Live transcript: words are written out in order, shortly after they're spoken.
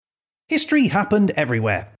History happened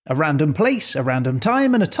everywhere. A random place, a random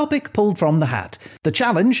time, and a topic pulled from the hat. The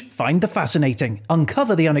challenge: find the fascinating,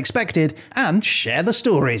 uncover the unexpected, and share the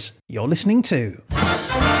stories. You're listening to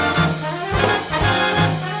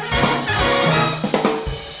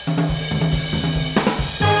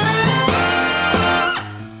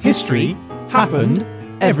History Happened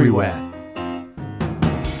Everywhere.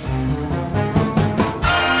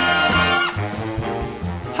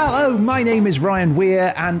 Hello, my name is Ryan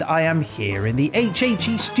Weir, and I am here in the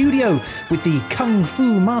HHE studio with the Kung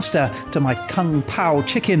Fu master to my Kung Pao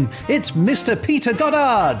chicken. It's Mr. Peter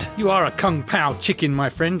Goddard. You are a Kung Pao chicken, my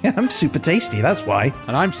friend. I'm super tasty, that's why.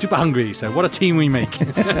 And I'm super hungry, so what a team we make.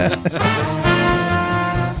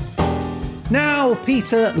 Now,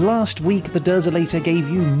 Peter, last week the Derzolator gave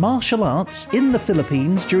you martial arts in the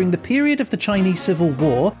Philippines during the period of the Chinese Civil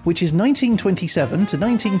War, which is 1927 to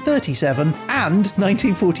 1937 and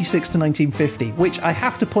 1946 to 1950, which I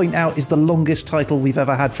have to point out is the longest title we've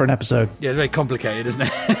ever had for an episode. Yeah, it's very complicated, isn't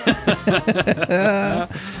it?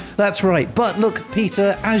 That's right. But look,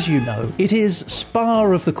 Peter, as you know, it is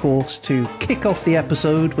spar of the course to kick off the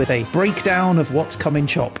episode with a breakdown of what's coming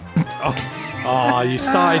chop. Oh, you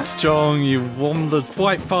started strong, you wandered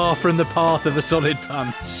quite far from the path of a solid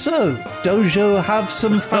pun. So, Dojo have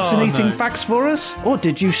some fascinating facts for us? Or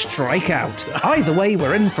did you strike out? Either way,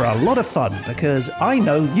 we're in for a lot of fun, because I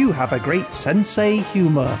know you have a great sensei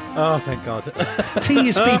humour. Oh, thank God.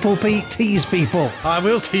 Tease people, Pete, tease people. I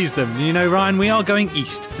will tease them. You know, Ryan, we are going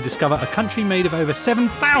east to discover a country made of over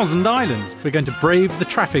 7,000 islands. We're going to brave the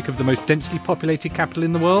traffic of the most densely populated capital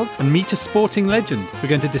in the world and meet a sporting legend. We're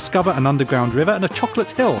going to discover an underground river and a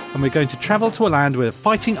chocolate hill, and we're going to travel to a land where the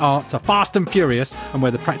fighting arts are fast and furious and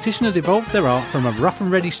where the practitioners evolved their art from a rough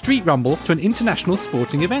and ready street rumble to an international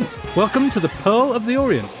sporting event. Welcome to the Pearl of the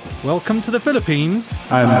Orient. Welcome to the Philippines,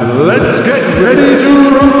 and let's get ready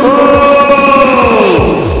to rumble!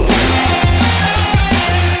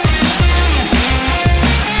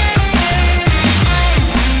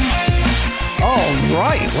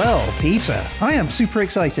 Right, well, Peter, I am super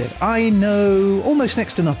excited. I know almost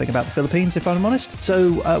next to nothing about the Philippines, if I'm honest.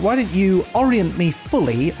 So why don't you orient me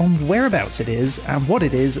fully on whereabouts it is, what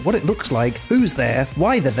it looks like, who's there,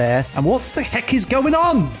 why they're there, and what the heck is going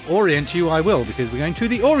on? Orient you I will, because we're going to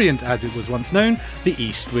the Orient, as it was once known, the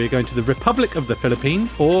East. We're going to the Republic of the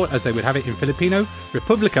Philippines, or as they would have it in Filipino,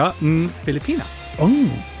 Republica ng Filipinas.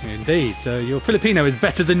 Oh. Indeed, so your Filipino is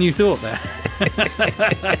better than you thought there.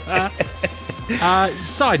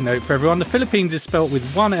 Side note for everyone, the Philippines is spelt with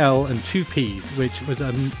one L and two P's, which was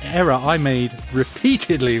an error I made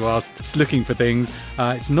repeatedly whilst looking for things.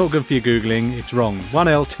 It's not good for your Googling, it's wrong. One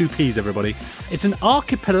L, two P's, everybody. It's an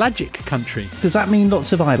archipelagic country. Does that mean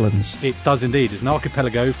lots of islands? It does indeed. It's an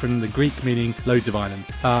archipelago from the Greek meaning loads of islands.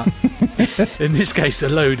 In this case, a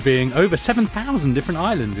load being over 7,000 different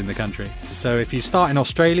islands in the country. So if you start in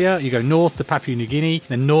Australia, you go north to Papua New Guinea,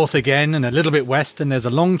 then north again and a little bit west, and there's a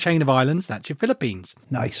long chain of islands. That's your Philippines.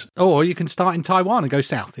 Nice. Or you can start in Taiwan and go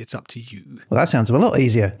south. It's up to you. Well, that sounds a lot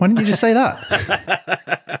easier. Why didn't you just say that?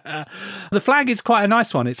 The flag is quite a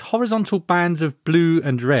nice one. It's horizontal bands of blue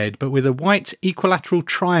and red, but with a white equilateral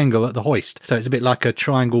triangle at the hoist. So it's a bit like a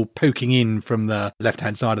triangle poking in from the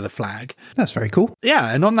left-hand side of the flag. That's very cool.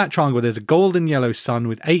 Yeah, and on that triangle, there's a golden yellow sun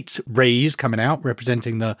with 8 rays coming out,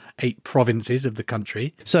 representing the 8 provinces of the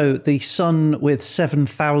country. So the sun with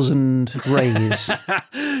 7,000 rays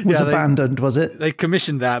was abandoned, was it? They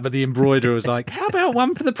commissioned that, but the embroiderer was like, how about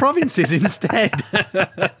one for the provinces instead?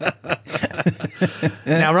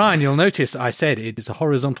 Now, Ryan, you'll notice I said it is a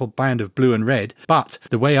horizontal band of blue and red, but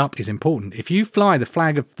the way up is important. If you fly the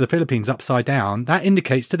flag of the Philippines upside down, that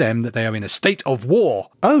indicates to them that they are in a state of war.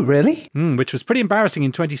 Oh, really? Which was pretty embarrassing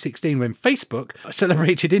in 2016 when Facebook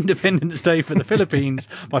celebrated Independence Day for the Philippines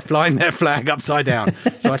by flying their flag upside down.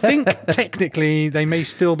 So I think technically they may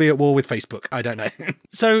still be at war with Facebook. I don't know.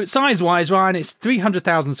 So size-wise, Ryan, it's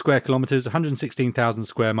 300,000 square kilometres, 116,000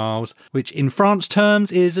 square miles, which in France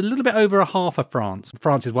terms is a little bit over a half of France.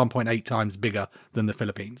 France is 1.8 times bigger than the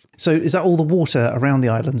Philippines. So is that all the water around the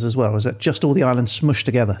islands as well? Is that just all the islands smushed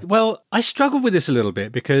together? Well, I struggled with this a little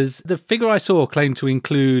bit because the figure I saw claimed to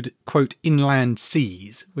include, quote, inland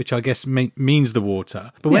seas, which I guess means the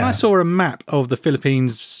water. But when I saw a map of the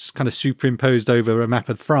Philippines kind of superimposed over a map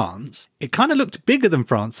of France, it kind of looked bigger than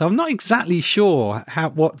France. So I'm not exactly sure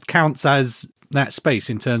what counts as that space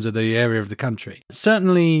in terms of the area of the country.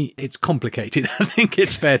 Certainly, it's complicated, I think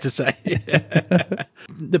it's fair to say.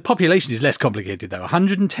 The population is less complicated, though.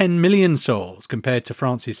 110 million souls compared to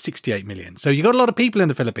France's 68 million. So you've got a lot of people in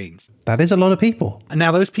the Philippines. That is a lot of people. And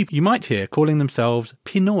now those people you might hear calling themselves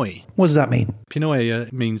Pinoy. What does that mean?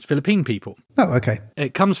 Pinoy means Philippine people. Oh, okay.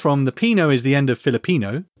 It comes from the Pino is the end of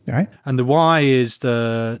Filipino. All right. And the Y is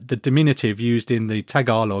the diminutive used in the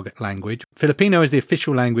Tagalog language. Filipino is the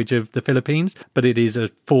official language of the Philippines, but it is a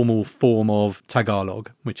formal form of Tagalog,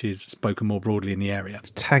 which is spoken more broadly in the area.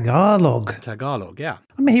 Tagalog. Tagalog, yeah.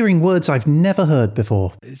 I'm hearing words I've never heard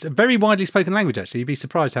before. It's a very widely spoken language, actually. You'd be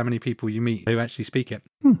surprised how many people you meet who actually speak it.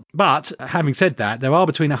 But having said that, there are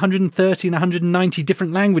between 130 and 190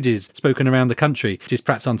 different languages spoken around the country, which is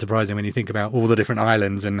perhaps unsurprising when you think about all the different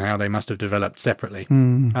islands and how they must have developed separately.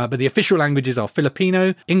 But the official languages are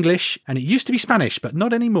Filipino, English, and it used to be Spanish, but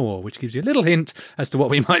not anymore, which gives you a little hint as to what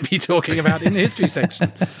we might be talking about in the history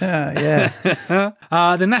section. Yeah.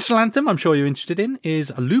 The national anthem, I'm sure you're interested in,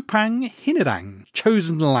 is Lupang Hinirang,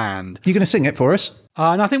 Chosen Land. You going to sing it for us?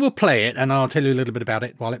 And I think we'll play it, and I'll tell you a little bit about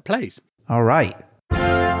it while it plays. All right. Oh,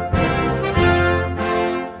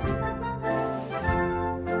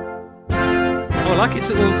 I like its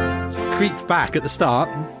little creep back at the start.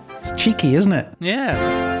 It's cheeky, isn't it?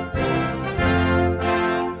 Yeah.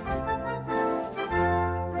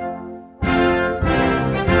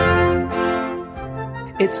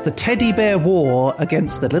 It's the teddy bear war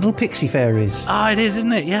against the little pixie fairies. It is,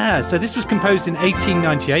 isn't it? Yeah. So this was composed in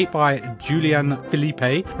 1898 by Julian Felipe,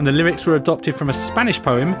 and the lyrics were adopted from a Spanish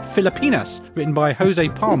poem, Filipinas, written by Jose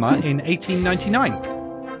Palma in 1899.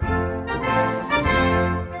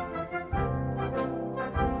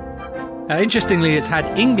 Interestingly, it's had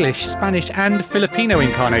English, Spanish, and Filipino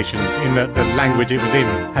incarnations in that the language it was in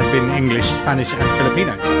has been English, Spanish, and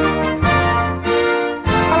Filipino.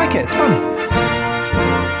 I like it. It's fun.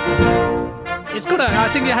 It's got I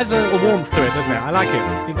think it has a warmth to it, doesn't it? I like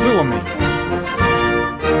it. It grew on me.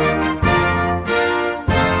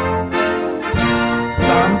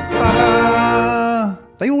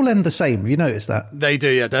 They all end the same. Have you noticed that? They do,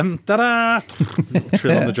 yeah. Dun, da-da.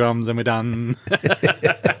 Trill on the drums and we're done.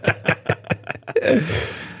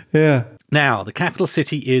 Yeah. Now, the capital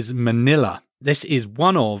city is Manila. This is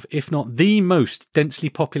one of, if not the most densely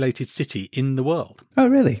populated city in the world. Oh,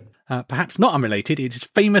 really? Perhaps not unrelated, it is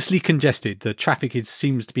famously congested. The traffic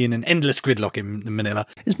seems to be in an endless gridlock in Manila.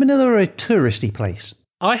 Is Manila a touristy place?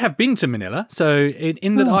 I have been to Manila, so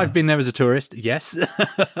in that I've been there as a tourist, yes. There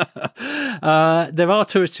are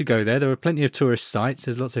tourists who go there. There are plenty of tourist sites.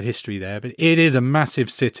 There's lots of history there, but it is a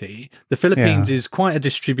massive city. The Philippines is quite a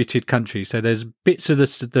distributed country, so there's bits of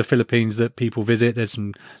the Philippines that people visit. There's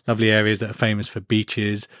some lovely areas that are famous for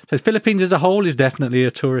beaches. So the Philippines as a whole is definitely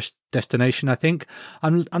a tourist destination, I think.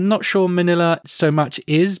 I'm not sure Manila so much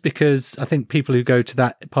is, because I think people who go to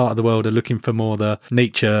that part of the world are looking for more the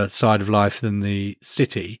nature side of life than the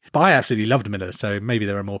city. But I absolutely loved Manila, so maybe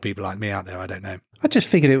there are more people like me out there, I don't know. I just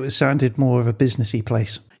figured it sounded more of a businessy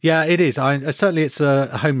place. Yeah, it is. Certainly it's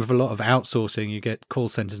a home of a lot of outsourcing. You get call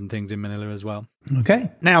centres and things in Manila as well.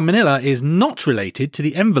 Okay. Now, Manila is not related to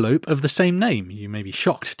the envelope of the same name. You may be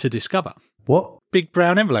shocked to discover. What? Big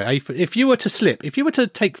brown envelope. If you were to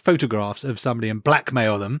take photographs of somebody and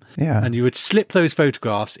blackmail them, and you would slip those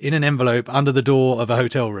photographs in an envelope under the door of a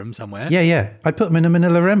hotel room somewhere. Yeah. I'd put them in a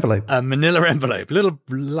manila envelope. A manila envelope. Little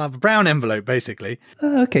brown envelope, basically.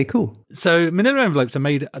 Okay, cool. So manila envelopes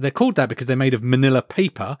they're called that because they're made of manila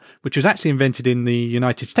paper, which was actually invented in the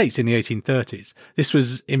United States in the 1830s. This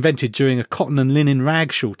was invented during a cotton and linen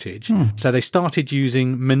rag shortage. So they started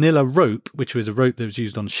using manila rope, which was a rope that was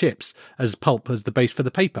used on ships, as pulp as the base for the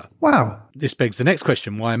paper. Wow. This begs the next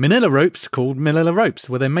question. Why are manila ropes called manila ropes?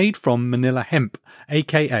 Well, they're made from manila hemp,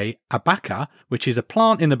 aka abaca, which is a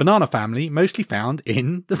plant in the banana family, mostly found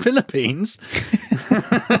in the Philippines.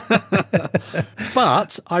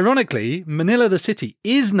 But, ironically, Manila, the city,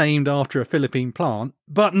 is named after a Philippine plant,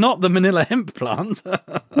 but not the Manila hemp plant.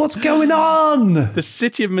 What's going on? The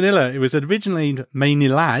city of Manila, it was originally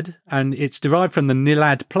Maynilad, and it's derived from the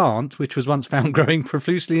nilad plant, which was once found growing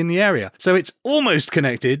profusely in the area. So it's almost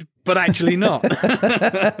connected, but actually not.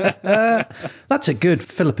 That's a good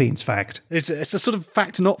Philippines fact. It's a sort of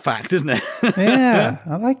fact, not fact, isn't it? Yeah,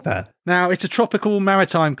 I like that. Now, it's a tropical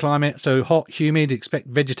maritime climate, so hot, humid, expect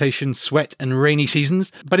vegetation, sweat and rainy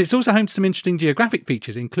seasons. But it's also home to some interesting geographic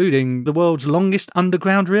features, including the world's longest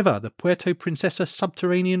underground river, the Puerto Princesa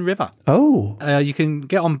Subterranean River. Oh. You can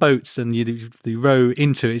get on boats and you row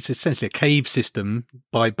into it. It's essentially a cave system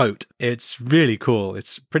by boat. It's really cool.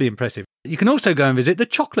 It's pretty impressive. You can also go and visit the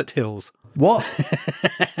Chocolate Hills. What?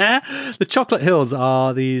 The Chocolate Hills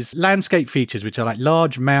are these landscape features, which are like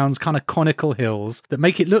large mounds, kind of conical hills that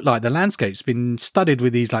make it look like the landscape's been studded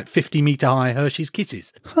with these like 50-metre high Hershey's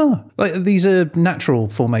Kisses. Huh. Like, these are natural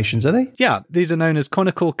formations, are they? Yeah, these are known as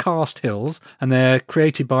conical karst hills, and they're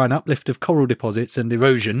created by an uplift of coral deposits and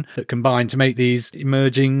erosion that combine to make these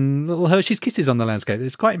emerging little Hershey's Kisses on the landscape.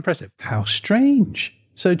 It's quite impressive. How strange.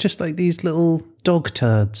 So just like these little dog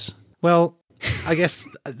turds. Well, I guess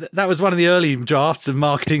that was one of the early drafts of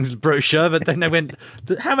marketing's brochure, but then they went,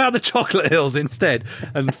 how about the Chocolate Hills instead?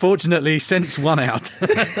 And fortunately, since won out.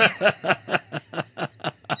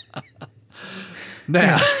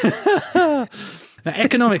 Now,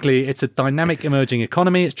 economically, it's a dynamic emerging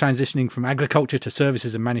economy. It's transitioning from agriculture to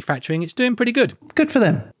services and manufacturing. It's doing pretty good. Good for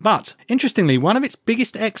them. But interestingly, one of its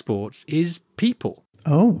biggest exports is people.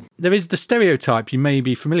 Oh. There is the stereotype you may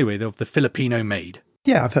be familiar with of the Filipino maid.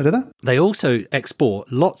 Yeah, I've heard of that. They also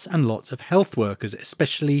export lots and lots of health workers,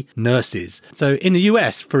 especially nurses. So in the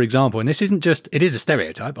US, for example, and this isn't just, it is a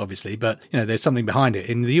stereotype, obviously, but there's something behind it.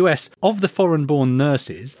 In the US, of the foreign-born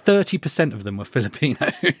nurses, 30% of them were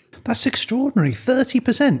Filipino. That's extraordinary.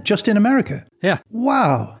 30% just in America. Yeah.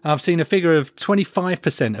 Wow. I've seen a figure of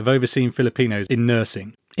 25% of overseas Filipinos in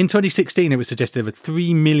nursing. In 2016, it was suggested there were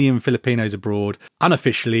 3 million Filipinos abroad.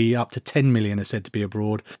 Unofficially, up to 10 million are said to be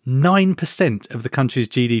abroad. 9% of the country's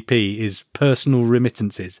GDP is personal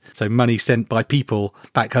remittances, so money sent by people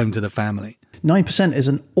back home to the family. 9% is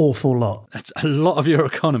an awful lot. That's a lot of your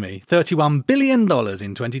economy. $31 billion in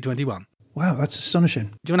 2021. Wow, that's astonishing.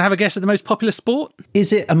 Do you want to have a guess at the most popular sport?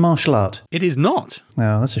 Is it a martial art? It is not.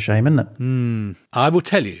 Oh, that's a shame, isn't it? I will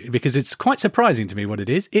tell you, because it's quite surprising to me what it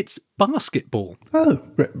is. It's basketball. Oh,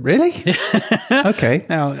 really? Okay.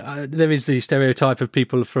 Now, there is the stereotype of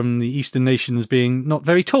people from the Eastern nations being not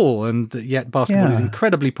very tall, and yet basketball is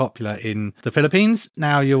incredibly popular in the Philippines.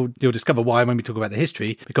 Now, you'll discover why when we talk about the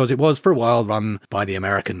history, because it was for a while run by the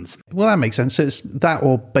Americans. Well, that makes sense. So it's that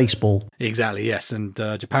or baseball. Exactly, yes. And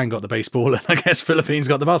Japan got the baseball, and I guess Philippines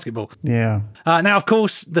got the basketball. Yeah. Now, of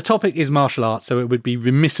course, the topic is martial arts, so it would be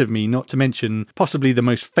remiss of me not to mention possibly the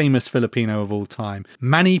most famous Filipino of all time,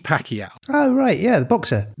 Manny Pacquiao. Oh, right. Yeah, the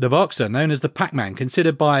boxer. The boxer, known as the Pac-Man,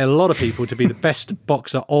 considered by a lot of people to be the best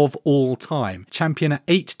boxer of all time. Champion at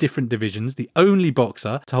 8 different divisions, the only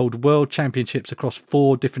boxer to hold world championships across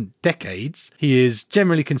 4 different decades. He is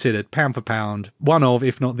generally considered, pound for pound, one of,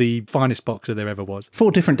 if not the finest boxer there ever was.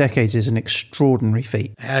 4 different decades is an extraordinary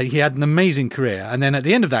feat. He had an amazing career, and then at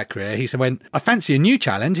the end of that career, he went, I fancy a new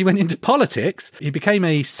challenge. He went into politics. He became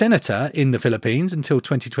a senator in the Philippines until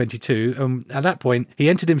 2022. At that point, he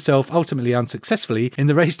entered himself, ultimately unsuccessfully, in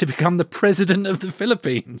the race to become the president of the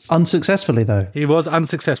Philippines. Unsuccessfully, though. He was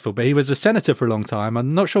unsuccessful, but he was a senator for a long time.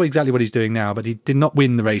 I'm not sure exactly what he's doing now, but he did not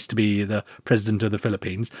win the race to be the president of the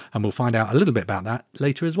Philippines, and we'll find out a little bit about that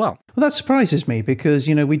later as well. Well, that surprises me because,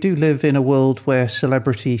 we do live in a world where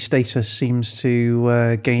celebrity status seems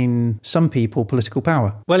to gain some people political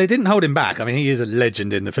power. Well, it didn't hold him back. I mean, he is a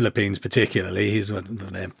legend in the Philippines particularly. He's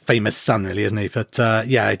their famous son, really, isn't he? But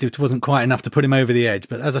it wasn't quite enough to put him over the edge.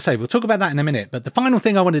 But as I say, we'll talk about that in a minute. But the final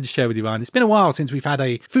thing I wanted to share with you, Ryan, it's been a while since we've had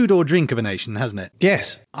a food or drink of a nation, hasn't it?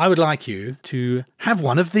 Yes. I would like you to have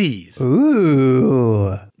one of these.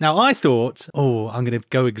 Ooh. Now, I thought, I'm going to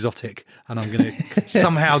go exotic and I'm going to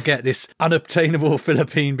somehow get this unobtainable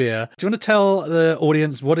Philippine beer. Do you want to tell the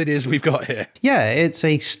audience what it is we've got here? Yeah, it's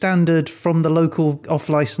a standard from the local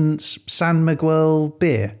off-license San Miguel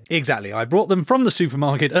beer. Exactly. I brought them from the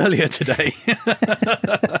supermarket earlier today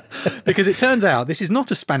because it turns out this is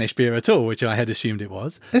not a Spanish beer at all, which I had assumed it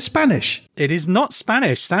was. It's Spanish. It is not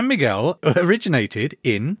Spanish. San Miguel originated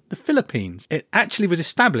in the Philippines. It actually was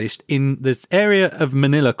established in this area of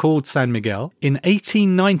Manila called San Miguel in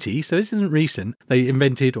 1890, so this isn't recent. They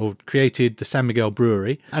invented or created the San Miguel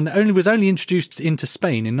brewery and was only introduced into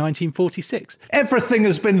Spain in 1946. Everything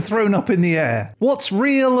has been thrown up in the air. What's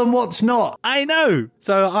real and what's not? I know.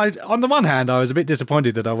 So on the one hand, I was a bit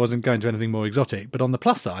disappointed that I wasn't going to anything more exotic, but on the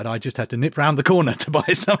plus side, I just had to nip round the corner to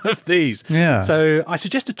buy some of these. Yeah. So I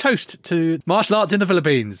suggest a toast to martial arts in the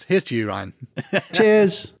Philippines. Here's to you, Ryan.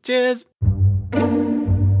 Cheers. Cheers.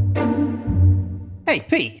 Hey,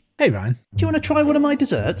 Pete. Hey, Ryan. Do you want to try one of my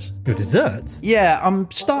desserts? Your desserts? Yeah, I'm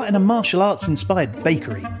starting a martial arts inspired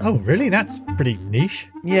bakery. Oh, really? That's pretty niche.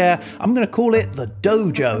 Yeah, I'm going to call it the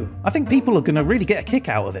dojo. I think people are going to really get a kick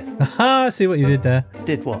out of it. Aha, I see what you did there.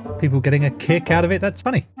 Did what? People getting a kick out of it, that's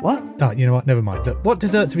funny. What? Oh, you know what, never mind. Look, what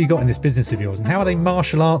desserts have you got in this business of yours, and how are they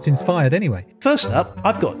martial arts inspired anyway? First up,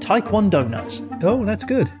 I've got Taekwondo nuts. Oh, that's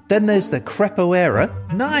good. Then there's the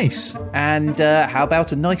crepoera. Nice. And how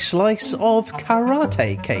about a nice slice of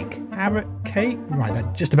karate cake? Carrot cake? Right,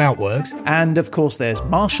 that just about works. And of course there's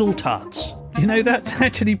martial tarts. You know, that's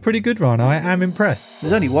actually pretty good, Ron. I am impressed.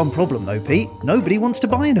 There's only one problem though, Pete. Nobody wants to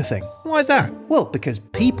buy anything. Why is that? Well, because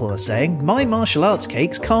people are saying my martial arts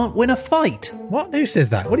cakes can't win a fight. What? Who says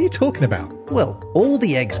that? What are you talking about? Well, all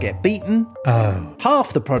the eggs get beaten. Oh.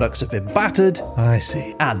 Half the products have been battered. I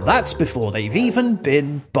see. And that's before they've even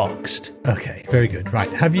been boxed. Okay, very good. Right,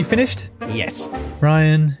 have you finished? Yes.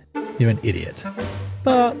 Ryan, you're an idiot.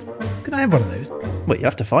 But can I have one of those? Well, you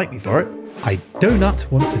have to fight me for it. I do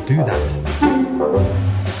not want to do that.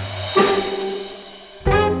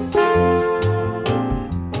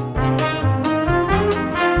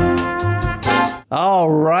 All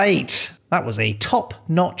right. That was a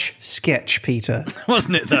top-notch sketch, Peter.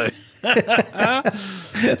 Wasn't it, though?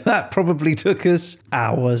 That probably took us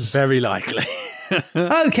hours. Very likely.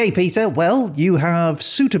 Okay, Peter. Well, you have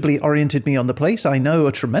suitably oriented me on the place. I know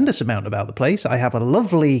a tremendous amount about the place. I have a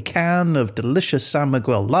lovely can of delicious San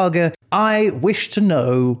Miguel lager. I wish to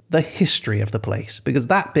know the history of the place, because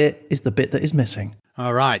that bit is the bit that is missing.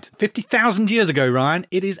 All right. 50,000 years ago, Ryan,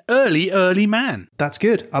 it is early man. That's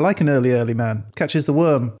good. I like an early man. Catches the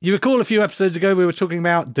worm. You recall a few episodes ago we were talking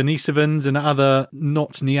about Denisovans and other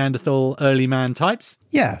not Neanderthal early man types?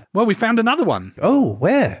 Yeah. Well, we found another one. Oh,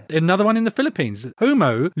 where? Another one in the Philippines.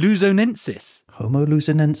 Homo luzonensis. Homo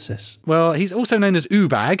luzonensis. Well, he's also known as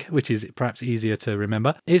Ubag, which is perhaps easier to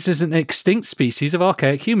remember. This is an extinct species of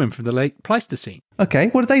archaic human from the late Pleistocene. Okay,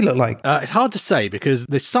 what do they look like? It's hard to say because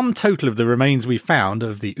the sum total of the remains we found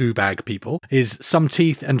of the Ubag people is some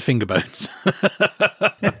teeth and finger bones.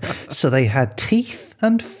 So they had teeth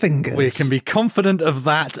and fingers. We can be confident of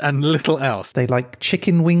that and little else. They like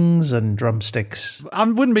chicken wings and drumsticks. I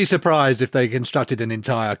wouldn't be surprised if they constructed an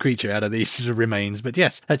entire creature out of these remains. But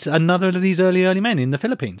yes, it's another of these early men in the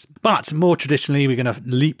Philippines. But more traditionally, we're going to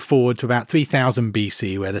leap forward to about 3000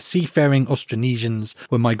 BC, where the seafaring Austronesians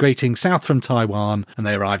were migrating south from Taiwan, and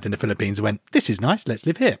they arrived in the Philippines and went, this is nice, let's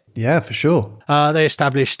live here. Yeah, for sure. They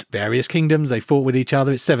established various kingdoms. They fought with each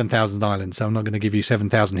other. It's 7,000 islands, so I'm not going to give you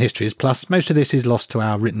 7,000 histories. Plus, most of this is lost to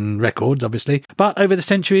our written records, obviously. But over the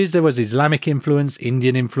centuries, there was Islamic influence,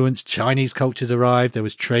 Indian influence, Chinese cultures arrived, there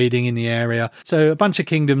was trading in the area. So a bunch of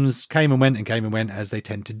kingdoms came and went, as they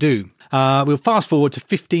tend to do. We'll fast forward to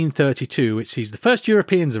 1532, which sees the first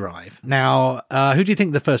Europeans arrive. Now, who do you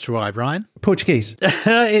think the first arrived, Ryan? Portuguese.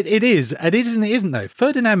 It is. It is and it isn't, though.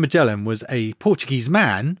 Ferdinand Magellan was a Portuguese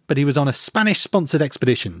man, but he was on a Spanish-sponsored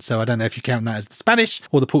expedition. So I don't know if you count that as the Spanish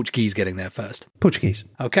or the Portuguese getting there first. Portuguese.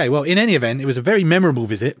 Okay, well, in any event, it was a very memorable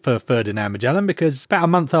visit for Ferdinand Magellan because about a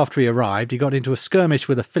month after he arrived, he got into a skirmish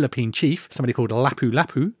with a Philippine chief, somebody called Lapu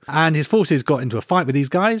Lapu, and his forces got into a fight with these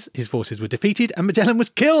guys. His forces were defeated and Magellan was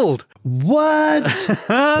killed. What?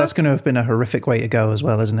 That's going to have been a horrific way to go as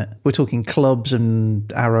well, isn't it? We're talking clubs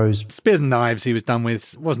and arrows. Spears and knives he was done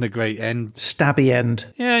with. Wasn't a great end. Stabby end.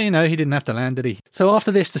 Yeah, he didn't have to land, did he? So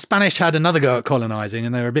after this, the Spanish had another go at colonising,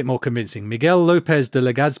 and they were a bit more convincing. Miguel López de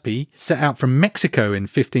Legazpi set out from Mexico in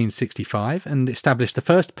 1565 and established the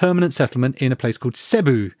first permanent settlement in a place called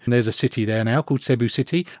Cebu. And there's a city there now called Cebu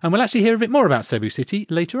City, and we'll actually hear a bit more about Cebu City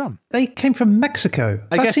later on. They came from Mexico.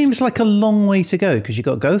 That seems like a long way to go, because you've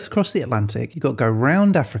got to go across the Atlantic, you've got to go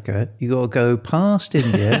round Africa, you've got to go past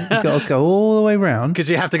India, you've got to go all the way round. Because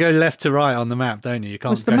you have to go left to right on the map, don't you? You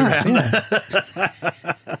can't go map? round.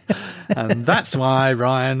 Yeah. And that's why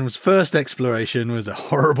Ryan's first exploration was a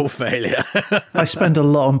horrible failure. I spend a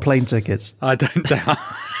lot on plane tickets. I don't doubt.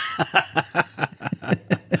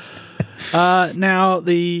 Now,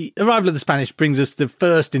 the arrival of the Spanish brings us the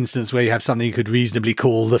first instance where you have something you could reasonably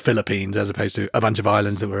call the Philippines, as opposed to a bunch of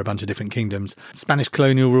islands that were a bunch of different kingdoms. Spanish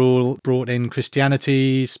colonial rule brought in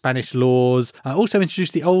Christianity, Spanish laws, also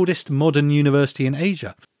introduced the oldest modern university in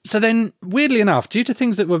Asia. So then, weirdly enough, due to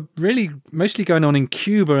things that were really mostly going on in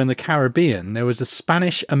Cuba and the Caribbean, there was the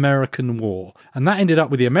Spanish-American War, and that ended up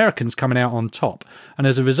with the Americans coming out on top. And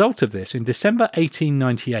as a result of this, in December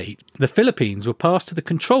 1898, the Philippines were passed to the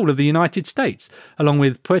control of the United States, along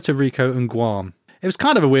with Puerto Rico and Guam. It was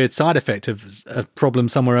kind of a weird side effect of a problem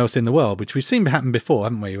somewhere else in the world, which we've seen happen before,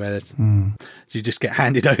 haven't we, where you just get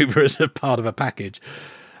handed over as a part of a package.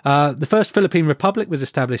 The first Philippine Republic was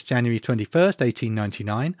established January 21st,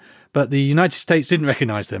 1899, but the United States didn't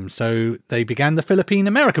recognise them, so they began the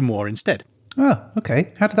Philippine-American War instead. Oh,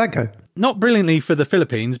 okay. How did that go? not brilliantly for the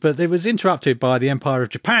Philippines, but it was interrupted by the Empire of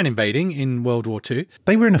Japan invading in World War II.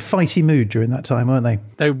 They were in a fighty mood during that time, weren't they?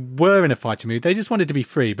 They were in a fighting mood. They just wanted to be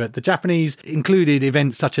free, but the Japanese included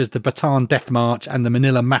events such as the Bataan Death March and the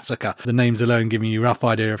Manila Massacre. The names alone giving you a rough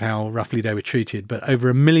idea of how roughly they were treated, but over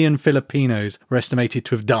 1 million Filipinos were estimated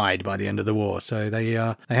to have died by the end of the war, so they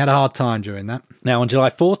had a hard time during that. Now, on July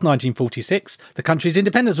 4th, 1946, the country's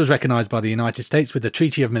independence was recognised by the United States with the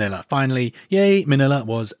Treaty of Manila. Finally, yay, Manila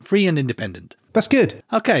was free and independent. That's good.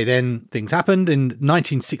 Okay, then things happened. In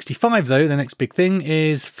 1965, though, the next big thing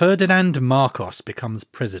is Ferdinand Marcos becomes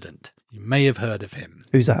president. You may have heard of him.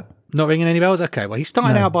 Who's that? Not ringing any bells? Okay, well, he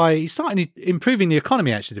started improving the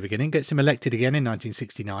economy actually at the beginning, gets him elected again in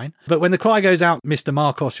 1969. But when the cry goes out, Mr.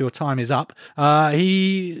 Marcos, your time is up,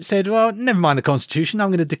 he said, well, never mind the constitution, I'm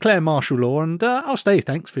going to declare martial law and I'll stay,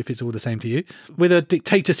 thanks, if it's all the same to you. With a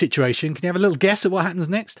dictator situation, can you have a little guess at what happens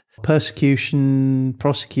next? Persecution,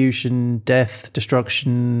 prosecution, death,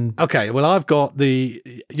 destruction. Okay, well,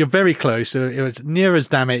 you're very close. It's near as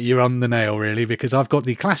damn it, you're on the nail, really, because I've got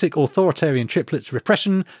the classic authoritarian triplets: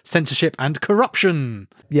 repression, censorship, and corruption.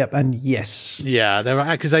 Yep, and yes. Yeah, there are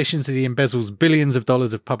accusations that he embezzles billions of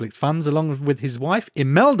dollars of public funds, along with his wife,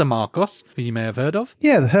 Imelda Marcos, who you may have heard of.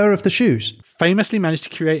 Yeah, her of the shoes. Famously managed to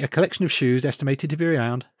curate a collection of shoes estimated to be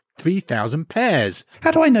around 3,000 pairs.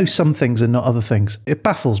 How do I know some things and not other things? It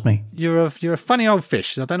baffles me. You're a funny old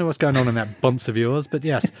fish. I don't know what's going on in that bunce of yours, but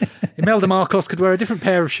yes. Imelda Marcos could wear a different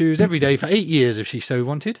pair of shoes every day for 8 years if she so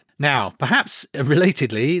wanted. Now, perhaps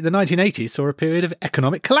relatedly, the 1980s saw a period of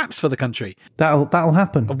economic collapse for the country. That'll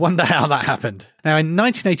happen. I wonder how that happened. Now, in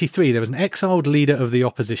 1983, there was an exiled leader of the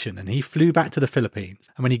opposition, and he flew back to the Philippines.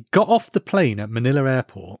 And when he got off the plane at Manila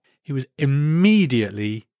Airport, he was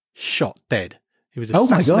immediately shot dead. He was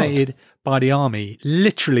assassinated by the army,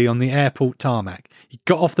 literally on the airport tarmac. He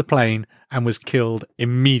got off the plane and was killed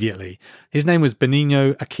immediately. His name was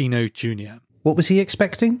Benigno Aquino Jr. What was he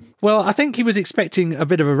expecting? Well, I think he was expecting a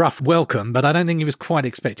bit of a rough welcome, but I don't think he was quite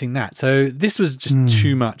expecting that. So this was just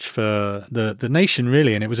too much for the nation,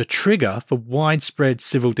 really, and it was a trigger for widespread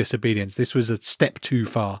civil disobedience. This was a step too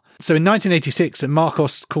far. So in 1986,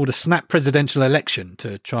 Marcos called a snap presidential election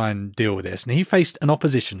to try and deal with this, and he faced an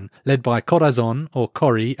opposition led by Corazon, or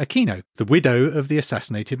Cory Aquino, the widow of the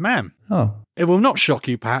assassinated man. Oh. It will not shock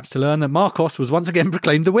you, perhaps, to learn that Marcos was once again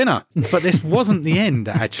proclaimed the winner. But this wasn't the end,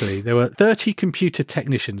 actually. There were 30 computer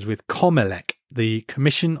technicians with COMELEC, the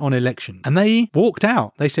Commission on Election, and they walked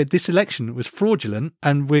out. They said this election was fraudulent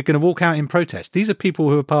and we're going to walk out in protest. These are people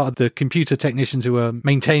who are part of the computer technicians who are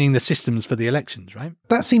maintaining the systems for the elections, right?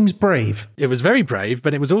 That seems brave. It was very brave,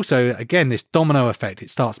 but it was also, again, this domino effect. It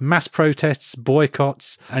starts mass protests,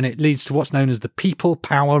 boycotts, and it leads to what's known as the People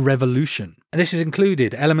Power Revolution. And this has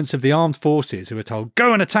included elements of the armed forces who were told,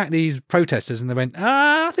 go and attack these protesters. And they went,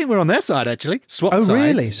 I think we're on their side, actually. Swap sides. Oh,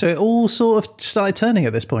 really? So it all sort of started turning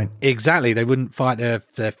at this point? Exactly. They wouldn't fight their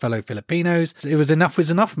fellow Filipinos. It was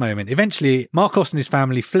enough moment. Eventually, Marcos and his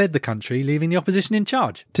family fled the country, leaving the opposition in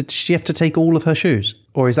charge. Did she have to take all of her shoes?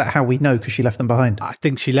 Or is that how we know because she left them behind? I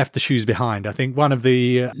think she left the shoes behind. I think one of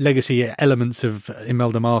the legacy elements of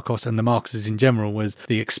Imelda Marcos and the Marcoses in general was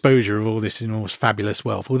the exposure of all this enormous fabulous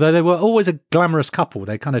wealth. Although they were always a glamorous couple,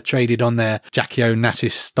 they kind of traded on their Jackie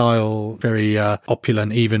Onassis style, very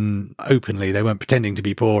opulent, even openly. They weren't pretending to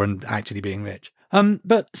be poor and actually being rich.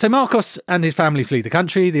 But so Marcos and his family flee the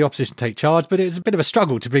country, the opposition take charge, but it's a bit of a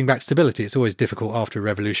struggle to bring back stability. It's always difficult after a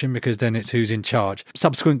revolution because then it's who's in charge.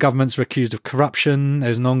 Subsequent governments are accused of corruption.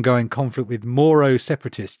 There's an ongoing conflict with Moro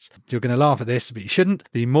separatists. You're going to laugh at this, but you shouldn't.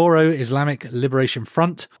 The Moro Islamic Liberation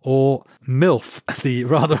Front, or MILF, the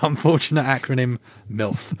rather unfortunate acronym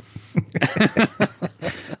MILF.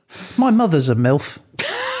 My mother's a MILF.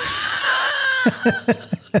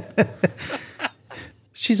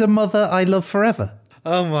 She's a mother I love forever.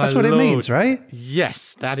 Oh my That's what Lord. It means, right?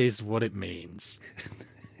 Yes, that is what it means.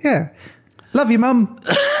 Yeah. Love you, Mum.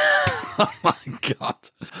 Oh my God.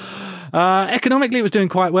 Economically, it was doing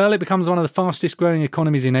quite well. It becomes one of the fastest growing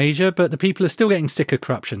economies in Asia, but the people are still getting sick of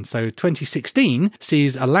corruption. So 2016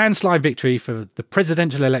 sees a landslide victory for the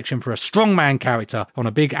presidential election for a strongman character on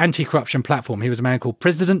a big anti-corruption platform. He was a man called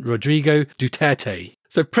President Rodrigo Duterte.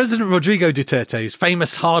 So President Rodrigo Duterte's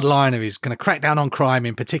famous hardliner is going to crack down on crime,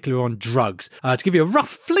 in particular on drugs. To give you a rough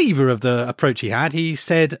flavour of the approach he had, he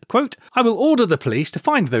said, quote, I will order the police to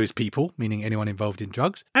find those people, meaning anyone involved in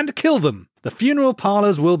drugs, and kill them. The funeral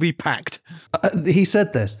parlours will be packed. He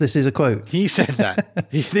said this. This is a quote. He said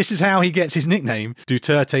that. This is how he gets his nickname,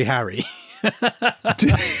 Duterte Harry.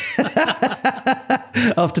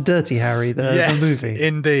 After Dirty Harry, the movie.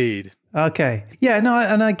 Indeed. Okay. Yeah, no,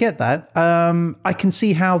 and I get that. I can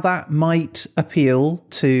see how that might appeal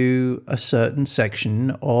to a certain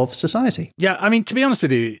section of society. Yeah, I mean, to be honest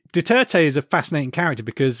with you, Duterte is a fascinating character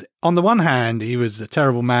because on the one hand, he was a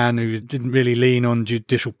terrible man who didn't really lean on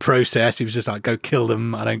judicial process. He was just like, go kill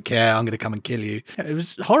them. I don't care. I'm going to come and kill you. It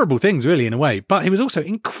was horrible things, really, in a way. But he was also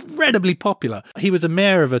incredibly popular. He was a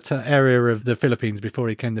mayor of an area of the Philippines before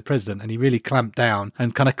he became the president, and he really clamped down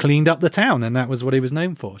and kind of cleaned up the town, and that was what he was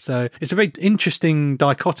known for. So it's a very interesting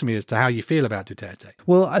dichotomy as to how you feel about Duterte.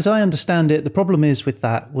 Well, as I understand it, the problem is with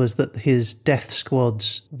that was that his death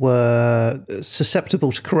squads were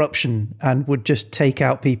susceptible to corruption and would just take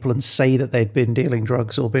out people and say that they'd been dealing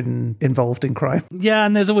drugs or been involved in crime. Yeah,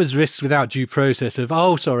 and there's always risks without due process of,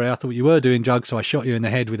 oh, sorry, I thought you were doing drugs, so I shot you in the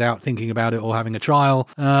head without thinking about it or having a trial.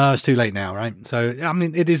 It's too late now, right? So, I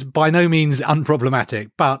mean, it is by no means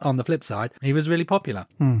unproblematic, but on the flip side, he was really popular.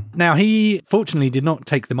 Now, he fortunately did not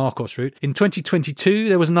take the Marcos route. In 2022,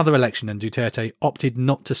 there was another election and Duterte opted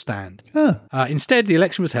not to stand. Instead, the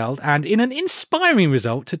election was held, and in an inspiring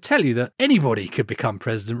result to tell you that anybody could become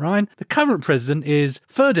president, Ryan, the current president is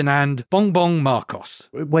Ferdinand Bongbong Marcos.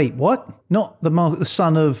 Wait, what? Not the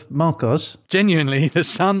son of Marcos? Genuinely the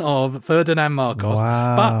son of Ferdinand Marcos.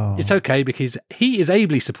 Wow. But it's okay because he is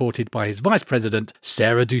ably supported by his vice president,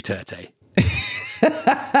 Sarah Duterte.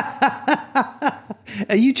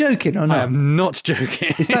 Are you joking or not? I am not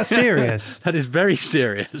joking. Is that serious? That is very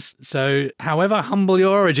serious. So, however humble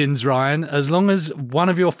your origins, Ryan, as long as one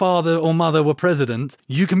of your father or mother were president,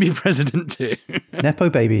 you can be president too. Nepo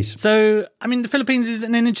babies. So, I mean, the Philippines is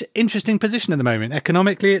in an interesting position at the moment.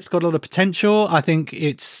 Economically, it's got a lot of potential. I think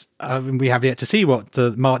it's we have yet to see what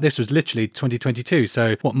this was literally 2022.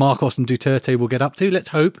 So what Marcos and Duterte will get up to, let's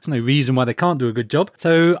hope. There's no reason why they can't do a good job.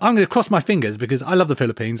 So I'm going to cross my fingers because I love the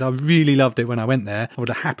Philippines. I really loved it when I went there. I would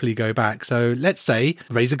happily go back. So let's say,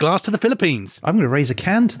 raise a glass to the Philippines. I'm going to raise a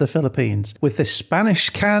can to the Philippines with this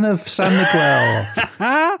Spanish can of San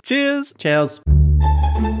Miguel. Cheers. Cheers.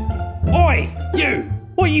 Oi, you!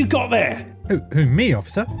 What you got there? Who, me,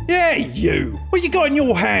 officer? Yeah, you! What you got in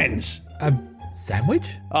your hands? Sandwich?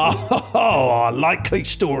 Oh, a likely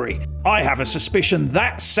story. I have a suspicion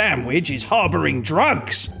that sandwich is harbouring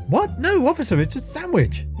drugs. What? No, officer, it's a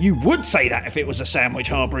sandwich. You would say that if it was a sandwich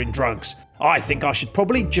harbouring drugs. I think I should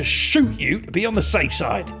probably just shoot you to be on the safe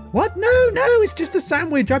side. What? No, it's just a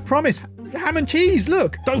sandwich, I promise. Ham and cheese,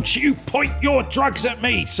 look. Don't you point your drugs at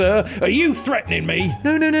me, sir. Are you threatening me?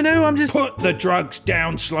 No, I'm just... Put the drugs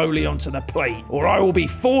down slowly onto the plate, or I will be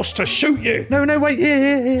forced to shoot you. No, wait,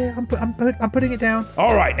 here. I'm putting it down.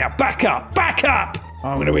 All right, now back up.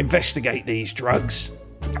 I'm going to investigate these drugs.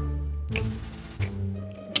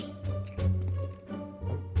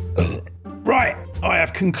 Right, I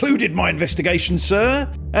have concluded my investigation,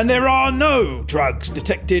 sir, and there are no drugs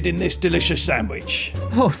detected in this delicious sandwich.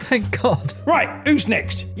 Oh, thank God. Right, who's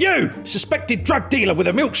next? You, suspected drug dealer with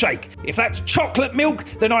a milkshake. If that's chocolate milk,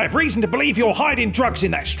 then I have reason to believe you're hiding drugs in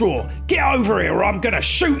that straw. Get over here or I'm going to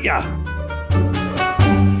shoot ya.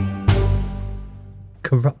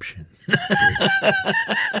 Corruption.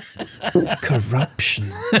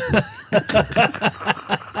 Corruption.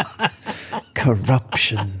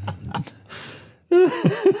 Corruption.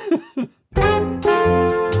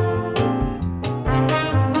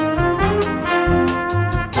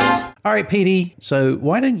 All right, Petey, so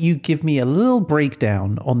why don't you give me a little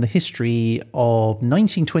breakdown on the history of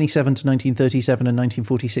 1927 to 1937 and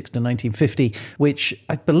 1946 to 1950, which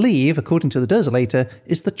I believe, according to the Desolator,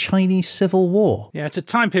 is the Chinese Civil War. Yeah, it's a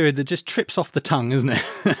time period that just trips off the tongue, isn't it?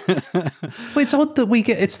 Well, it's odd that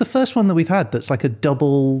it's the first one that we've had that's like a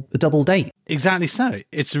double date. Exactly so.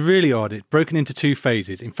 It's really odd. It's broken into two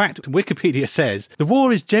phases. In fact, Wikipedia says the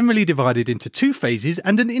war is generally divided into two phases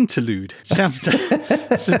and an interlude. Sounds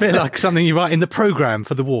it's a bit like something you write in the programme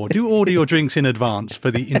for the war. Do order your drinks in advance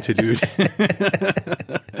for the interlude.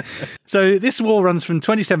 So this war runs from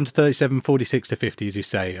 27 to 37, 46 to 50, as you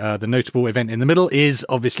say. The notable event in the middle is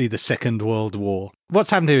obviously the Second World War. What's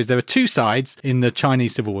happened here is there were two sides in the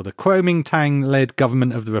Chinese Civil War, the Kuomintang-led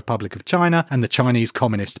government of the Republic of China and the Chinese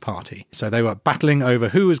Communist Party. So they were battling over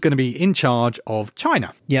who was going to be in charge of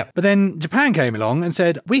China. Yep. But then Japan came along and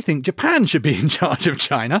said, we think Japan should be in charge of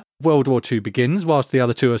China. World War II begins whilst the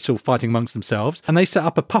other two are still fighting amongst themselves. And they set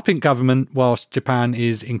up a puppet government whilst Japan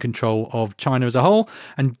is in control of China as a whole.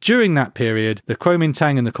 And during that period, the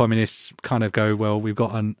Kuomintang and the communists kind of go, well, we've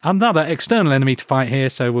got another external enemy to fight here,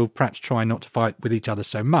 so we'll perhaps try not to fight with each each other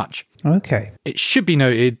so much. Okay. It should be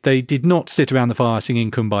noted they did not sit around the fire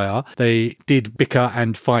singing Kumbaya. They did bicker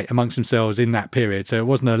and fight amongst themselves in that period. So it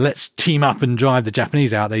wasn't a let's team up and drive the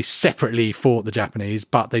Japanese out. They separately fought the Japanese,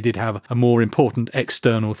 but they did have a more important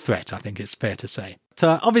external threat, I think it's fair to say.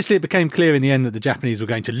 Obviously, it became clear in the end that the Japanese were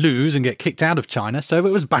going to lose and get kicked out of China, so it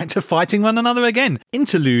was back to fighting one another again.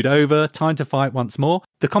 Interlude over, time to fight once more.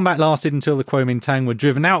 The combat lasted until the Kuomintang were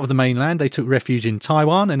driven out of the mainland. They took refuge in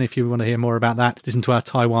Taiwan, and if you want to hear more about that, listen to our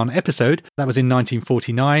Taiwan episode. That was in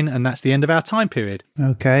 1949, and that's the end of our time period.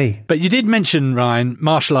 Okay. But you did mention, Ryan,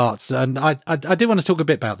 martial arts, and I did want to talk a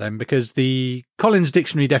bit about them, because the Collins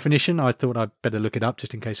Dictionary definition, I thought I'd better look it up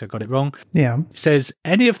just in case I got it wrong. Yeah. It says,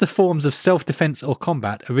 any of the forms of self-defense or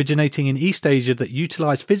combat originating in East Asia that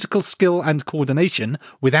utilize physical skill and coordination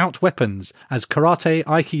without weapons, as karate,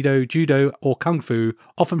 aikido, judo, or kung fu,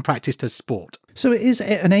 often practiced as sport. So it is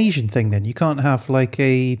an Asian thing then? You can't have like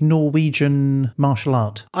a Norwegian martial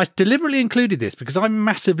art? I deliberately included this because I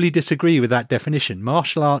massively disagree with that definition.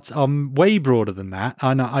 Martial arts are way broader than that.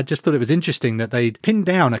 And I just thought it was interesting that they'd pinned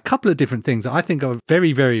down a couple of different things that I think are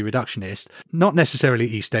very, very reductionist, not necessarily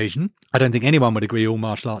East Asian. I don't think anyone would agree all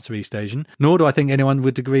martial arts are East Asian, nor do I think anyone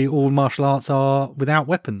would agree all martial arts are without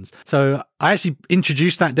weapons. So I actually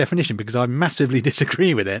introduced that definition because I massively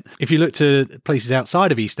disagree with it. If you look to places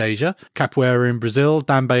outside of East Asia, capoeira in Brazil,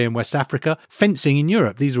 dambe in West Africa, fencing in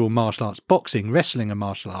Europe, these are all martial arts. Boxing, wrestling are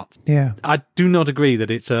martial arts. Yeah. I do not agree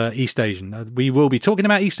that it's East Asian. We will be talking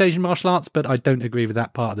about East Asian martial arts, but I don't agree with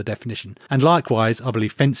that part of the definition. And likewise, I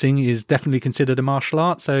believe fencing is definitely considered a martial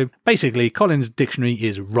art. So basically, Collins Dictionary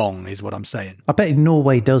is wrong, is what I'm saying. I bet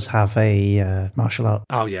Norway does have a martial art.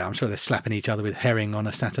 Oh yeah, I'm sure they're slapping each other with herring on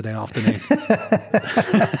a Saturday afternoon.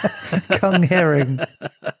 Kung herring.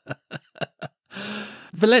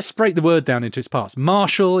 But let's break the word down into its parts.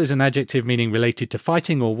 Martial is an adjective meaning related to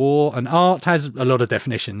fighting or war, and art has a lot of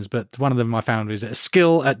definitions, but one of them I found is a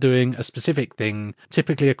skill at doing a specific thing,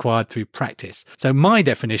 typically acquired through practice. So my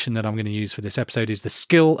definition that I'm going to use for this episode is the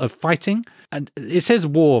skill of fighting. And it says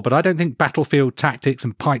war, but I don't think battlefield tactics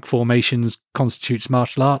and pike formations constitutes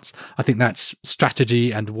martial arts. I think that's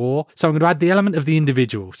strategy and war. So I'm going to add the element of the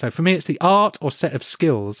individual. So for me, it's the art or set of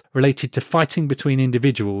skills related to fighting between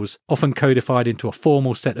individuals, often codified into a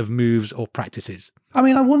formal set of moves or practices. I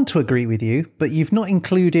mean, I want to agree with you, but you've not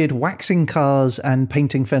included waxing cars and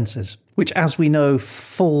painting fences, which, as we know,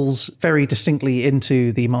 falls very distinctly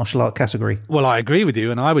into the martial art category. Well, I agree with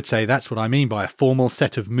you, and I would say that's what I mean by a formal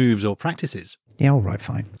set of moves or practices. Yeah, all right,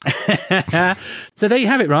 fine. So there you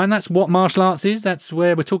have it, Ryan. That's what martial arts is. That's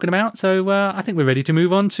where we're talking about. So I think we're ready to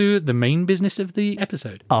move on to the main business of the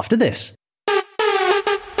episode. After this.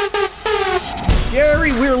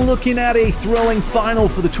 Gary, we're looking at a thrilling final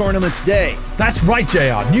for the tournament today. That's right,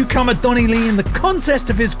 JR. Newcomer Donnie Lee in the contest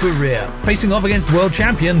of his career, facing off against world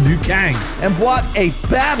champion Liu Kang. And what a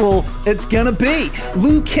battle it's gonna be.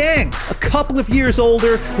 Liu Kang, a couple of years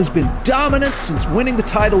older, has been dominant since winning the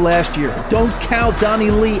title last year. Don't count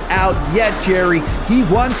Donnie Lee out yet, Jerry. He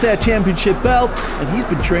wants that championship belt, and he's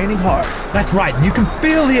been training hard. That's right, and you can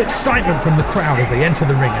feel the excitement from the crowd as they enter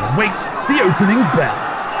the ring and await the opening bell.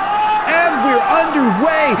 And we're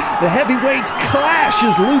underway. The heavyweights clash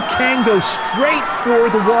as Liu Kang goes straight for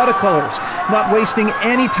the watercolors. Not wasting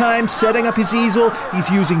any time setting up his easel, he's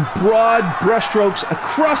using broad brushstrokes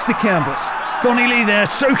across the canvas. Donnie Lee there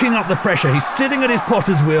soaking up the pressure. He's sitting at his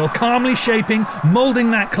potter's wheel, calmly shaping,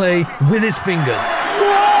 moulding that clay with his fingers.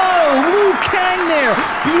 Whoa! Liu Kang there!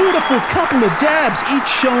 Beautiful couple of dabs, each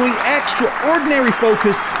showing extraordinary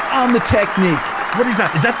focus on the technique. What is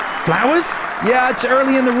that? Is that flowers? Yeah, it's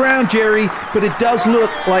early in the round, Jerry, but it does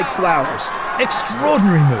look like flowers.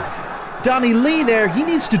 Extraordinary move. Donnie Lee there, he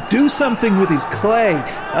needs to do something with his clay.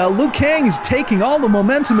 Liu Kang is taking all the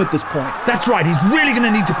momentum at this point. That's right, he's really going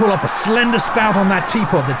to need to pull off a slender spout on that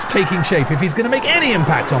teapot that's taking shape if he's going to make any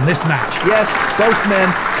impact on this match. Yes, both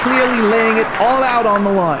men clearly laying it all out on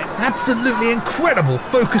the line. Absolutely incredible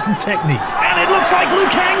focus and technique. And it looks like Liu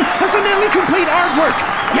Kang has a nearly complete artwork.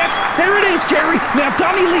 Yes, there it is, Jerry. Now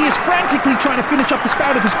Donnie Lee is frantically trying to finish up the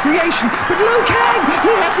spout of his creation, but Liu Kang,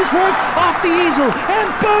 he has his work off the easel, and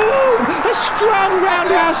boom! A strong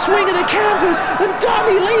roundhouse swing of the canvas, and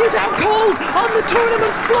Donnie Lee is out cold on the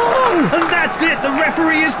tournament floor. And that's it, the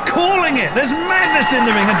referee is calling it. There's madness in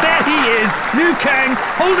the ring, and there he is, Liu Kang,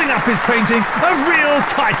 holding up his painting, a real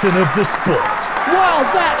titan of the sport. Well,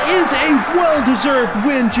 that is a well-deserved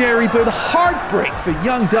win, Jerry, but a heartbreak for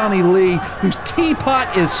young Donnie Lee, whose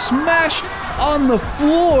teapot is smashed on the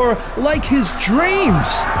floor like his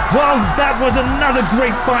dreams. Well, that was another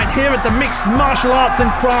great fight here at the Mixed Martial Arts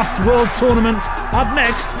and Crafts World Tournament. Up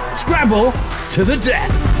next, Scrabble to the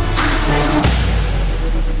death.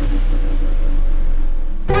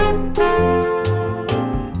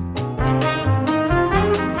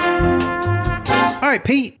 right,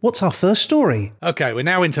 Pete, what's our first story? Okay, we're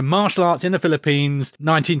now into martial arts in the Philippines,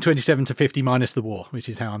 1927 to 50 minus the war, which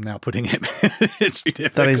is how I'm now putting it. It's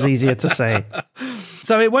That is easier to say.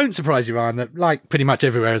 So it won't surprise you, Ryan, that like pretty much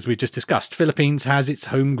everywhere, as we've just discussed, Philippines has its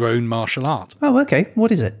homegrown martial art. Oh, okay.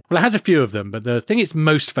 What is it? Well, it has a few of them, but the thing it's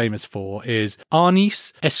most famous for is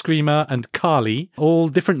Arnis, Eskrima, and Kali, all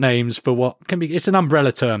different names for what can be, it's an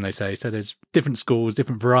umbrella term, they say. So there's different schools,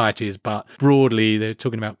 different varieties, but broadly they're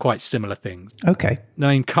talking about quite similar things. Okay. The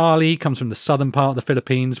name Kali comes from the southern part of the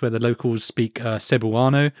Philippines, where the locals speak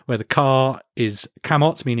Cebuano, where the Ka is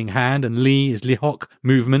kamot, meaning hand, and Li is lihok,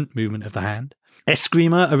 movement of the hand.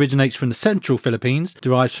 Eskrima originates from the central Philippines,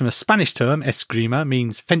 derives from a Spanish term, esgrima,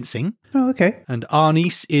 means fencing. Oh, okay. And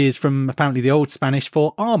arnis is from apparently the Old Spanish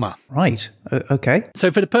for armour. Right. Okay. So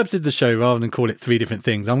for the purposes of the show, rather than call it three different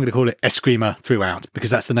things, I'm going to call it eskrima throughout, because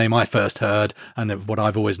that's the name I first heard and what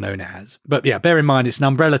I've always known it as. But yeah, bear in mind, it's an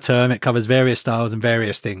umbrella term. It covers various styles and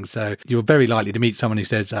various things. So you're very likely to meet someone who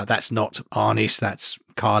says, that's not arnis, that's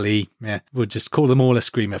Kali. Yeah, we'll just call them all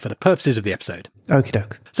eskrima for the purposes of the episode. Okie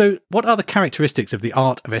doke. So what are the characteristics of the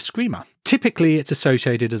art of eskrima? Typically, it's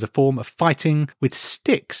associated as a form of fighting with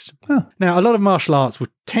sticks. Huh. Now, a lot of martial arts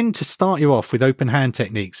would tend to start you off with open hand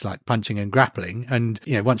techniques like punching and grappling. And,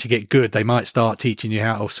 once you get good, they might start teaching you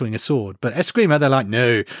how to swing a sword. But eskrima, they're like,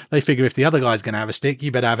 no, they figure if the other guy's going to have a stick,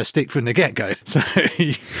 you better have a stick from the get-go. So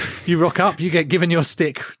you rock up, you get given your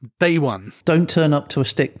stick day one. Don't turn up to a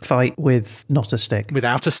stick fight with not a stick.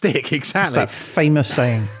 Without a stick, exactly. It's that famous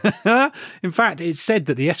saying. In fact, it's said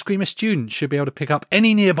that the eskrima student should be able to pick up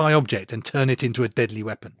any nearby object and turn it into a deadly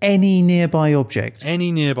weapon. Any nearby object?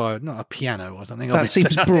 Any nearby, not a piano or something. That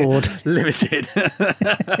seems broad. Limited.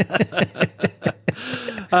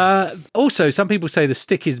 Also, some people say the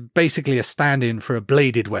stick is basically a stand-in for a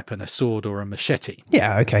bladed weapon, a sword or a machete.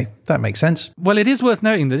 Yeah, okay. That makes sense. Well, it is worth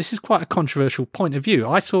noting that this is quite a controversial point of view.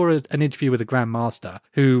 I saw an interview with a grandmaster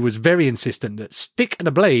who was very insistent that stick and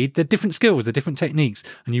a blade, they're different skills, they're different techniques,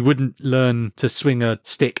 and you wouldn't learn to swing a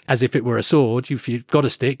stick as if it were a sword. If you've got a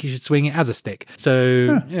stick, you should swing it as a stick.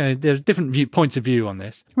 So there are different points of view on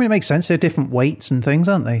this. I mean, it makes sense. They're different weights and things,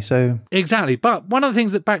 aren't they? So exactly. But one of the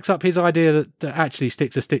things that backs up his idea that actually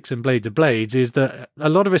sticks are sticks and blades are blades is that a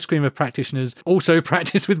lot of eskrima practitioners also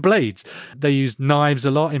practice with blades. They use knives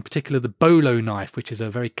a lot, in particular the bolo knife, which is a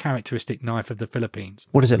very characteristic knife of the Philippines.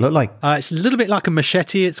 What does it look like? It's a little bit like a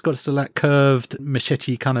machete. It's got sort of that curved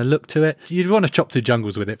machete kind of look to it. You'd want to chop through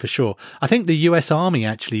jungles with it for sure. I think the US Army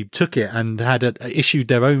actually took it and had issued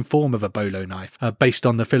their own form of a bolo knife based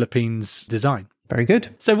on the Philippines design. Very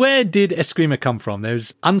good. So where did eskrima come from?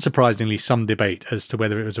 There's unsurprisingly some debate as to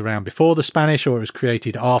whether it was around before the Spanish or it was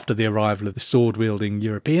created after the arrival of the sword-wielding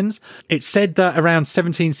Europeans. It's said that around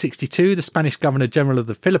 1762, the Spanish Governor-General of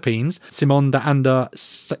the Philippines, Simón de Anda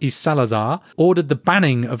y Salazar, ordered the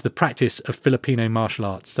banning of the practice of Filipino martial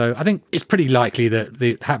arts. So I think it's pretty likely that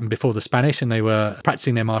it happened before the Spanish and they were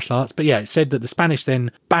practicing their martial arts. But yeah, it's said that the Spanish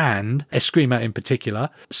then banned eskrima in particular.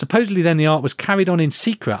 Supposedly then the art was carried on in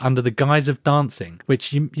secret under the guise of dancing,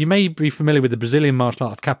 which you may be familiar with the Brazilian martial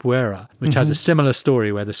art of capoeira, which has a similar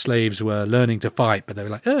story where the slaves were learning to fight, but they were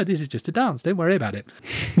like, oh, this is just a dance, don't worry about it.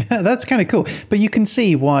 Yeah, that's kind of cool. But you can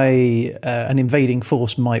see why an invading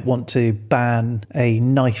force might want to ban a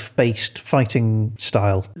knife-based fighting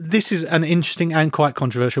style. This is an interesting and quite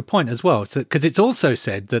controversial point as well, because it's also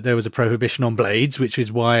said that there was a prohibition on blades, which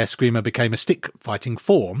is why eskrima became a stick fighting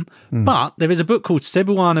form. But there is a book called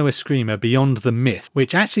Cebuano Eskrima Beyond the Myth,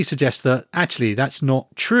 which actually suggests that that's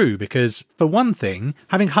not true, because for one thing,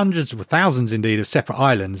 having hundreds or thousands indeed of separate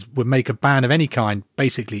islands would make a ban of any kind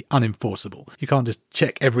basically unenforceable. You can't just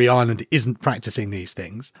check every island isn't practicing these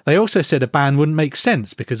things. They also said a ban wouldn't make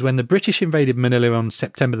sense because when the British invaded Manila on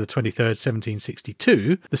September the 23rd,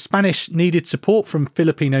 1762, the Spanish needed support from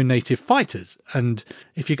Filipino native fighters. And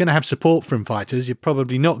if you're going to have support from fighters, you're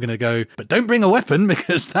probably not going to go, but don't bring a weapon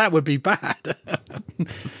because that would be bad.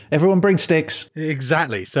 Everyone bring sticks.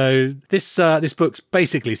 Exactly. So this book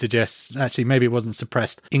basically suggests actually maybe it wasn't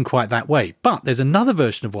suppressed in quite that way. But there's another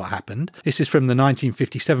version of what happened. This is from the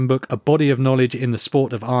 1957 book A Body of Knowledge in the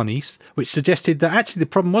Sport of Arnis, which suggested that actually the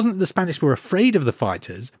problem wasn't that the Spanish were afraid of the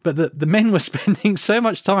fighters, but that the men were spending so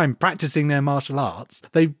much time practicing their martial arts,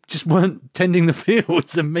 they just weren't tending the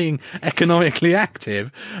fields and being economically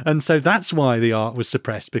active. And so that's why the art was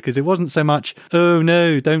suppressed, because it wasn't so much, oh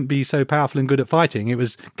no, don't be so powerful and good at fighting. It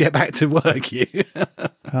was, get back to work, you.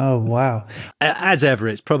 Oh, wow. As ever,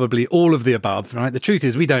 it's probably all of the above, right? The truth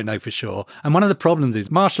is we don't know for sure. And one of the problems is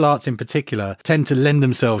martial arts in particular tend to lend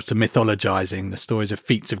themselves to mythologizing the stories of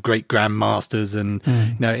feats of great grandmasters. And,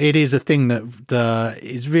 it is a thing that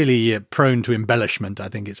is really prone to embellishment, I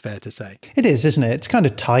think it's fair to say. It is, isn't it? It's kind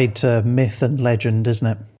of tied to myth and legend, isn't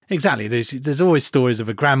it? Exactly. There's always stories of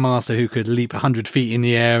a grandmaster who could leap 100 feet in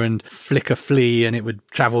the air and flick a flea and it would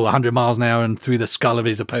travel 100 miles an hour and through the skull of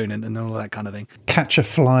his opponent and all that kind of thing. Catch a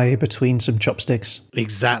fly between some chopsticks.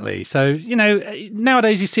 Exactly. So,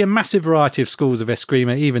 nowadays you see a massive variety of schools of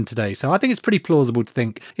Eskrima even today. So I think it's pretty plausible to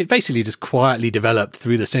think it basically just quietly developed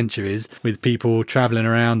through the centuries with people traveling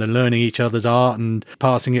around and learning each other's art and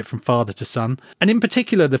passing it from father to son. And in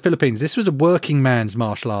particular, the Philippines, this was a working man's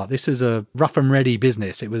martial art. This was a rough and ready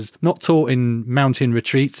business. It was not taught in mountain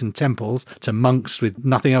retreats and temples to monks with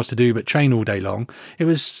nothing else to do but train all day long. It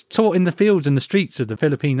was taught in the fields and the streets of the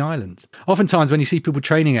Philippine Islands. Oftentimes when you see people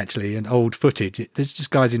training actually in old footage, there's just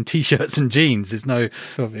guys in t-shirts and jeans. There's no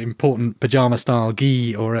sort of important pajama style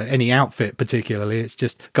gi or any outfit particularly. It's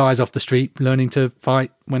just guys off the street learning to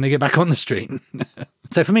fight when they get back on the street.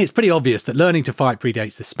 So for me, it's pretty obvious that learning to fight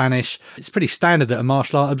predates the Spanish. It's pretty standard that a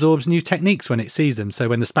martial art absorbs new techniques when it sees them. So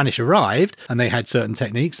when the Spanish arrived and they had certain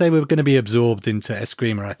techniques, they were going to be absorbed into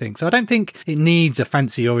Eskrima, I think. So I don't think it needs a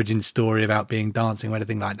fancy origin story about being dancing or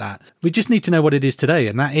anything like that. We just need to know what it is today,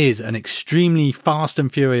 and that is an extremely fast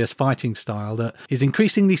and furious fighting style that is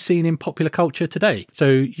increasingly seen in popular culture today. So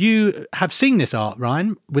you have seen this art,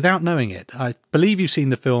 Ryan, without knowing it. I believe you've seen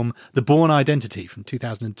the film The Bourne Identity from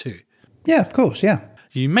 2002. Yeah, of course, yeah.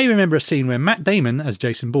 You may remember a scene where Matt Damon, as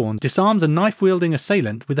Jason Bourne, disarms a knife-wielding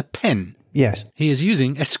assailant with a pen. Yes. He is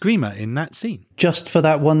using Eskrima in that scene. Just for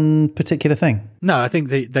that one particular thing? No, I think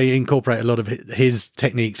they incorporate a lot of his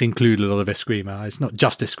techniques, include a lot of Eskrima. It's not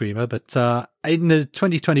just Eskrima, but in the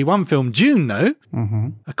 2021 film Dune, though,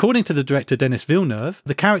 according to the director Denis Villeneuve,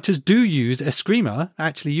 the characters do use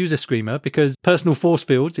Eskrima, because personal force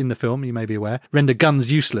fields in the film, you may be aware, render guns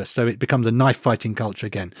useless, so it becomes a knife fighting culture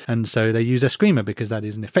again. And so they use Eskrima because that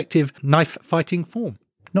is an effective knife fighting form.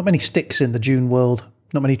 Not many sticks in the Dune world.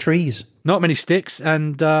 Not many trees. Not many sticks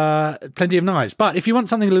and plenty of knives. But if you want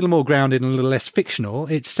something a little more grounded and a little less fictional,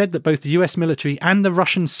 it's said that both the US military and the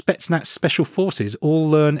Russian Spetsnaz special forces all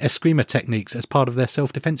learn Eskrima techniques as part of their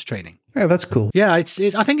self-defense training. Oh, that's cool. Yeah, I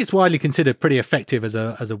think it's widely considered pretty effective as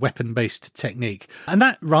a weapon-based technique. And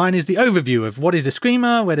that, Ryan, is the overview of what is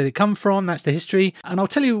Eskrima, where did it come from, that's the history. And I'll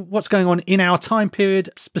tell you what's going on in our time period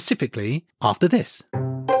specifically after this.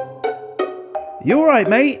 You all right,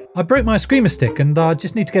 mate? I broke my Eskrima stick and I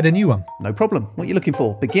just need to get a new one. No problem. What are you looking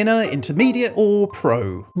for? Beginner, intermediate or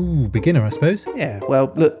pro? Ooh, beginner, I suppose. Yeah,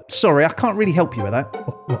 well, look, sorry, I can't really help you with that.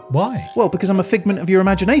 Why? Well, because I'm a figment of your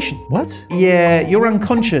imagination. What? Yeah, you're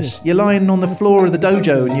unconscious. You're lying on the floor of the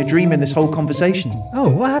dojo and you're dreaming this whole conversation. Oh,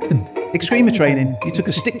 what happened? Eskrima training. You took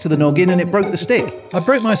a stick to the noggin and it broke the stick. I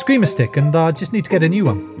broke my Eskrima stick and I just need to get a new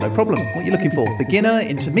one. No problem. What are you looking for? Beginner,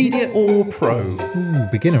 intermediate or pro? Ooh,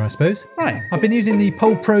 beginner, I suppose. Right. I've been using the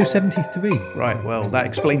Pole Pro 73. Right, well, that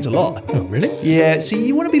explains a lot. Oh, really? Yeah, see,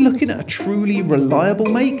 you want to be looking at a truly reliable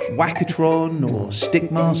make? Wackatron or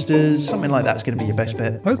Stickmasters, something like that's going to be your best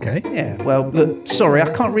bet. Okay. Yeah, well, look, sorry, I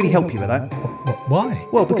can't really help you with that. Why?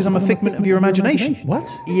 Well, because I'm a figment of your imagination. What?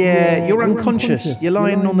 Yeah, you're unconscious. You're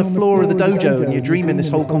lying on the floor of the dojo and you're dreaming this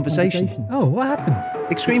whole conversation. Oh, what happened?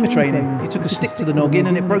 Eskrima training. You took a stick to the noggin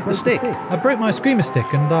and it broke the stick. I broke my Eskrima stick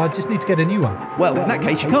and I just need to get a new one. Well, in that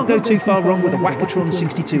case, you can't go too far wrong with a Wackatron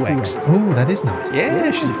 62X. Oh, that is nice.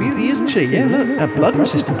 Yeah, she's a beauty, isn't she? Yeah, look, blood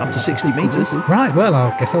resistant up to 60 metres. Right, well,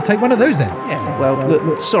 I guess I'll take one of those then. Yeah, well,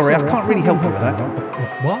 look, sorry, I can't really help you with that.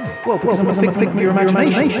 Why? Well, because I'm a figment of your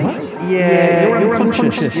imagination. What? Yeah, you're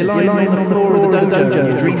unconscious. You're lying on the floor of the dojo and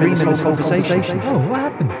you're dreaming this whole conversation. Oh, what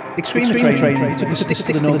happened? Eskrima training. You took a stick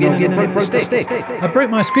to the noggin and it broke the stick. I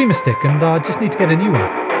broke my Eskrima stick and I just need to get a new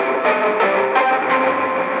one.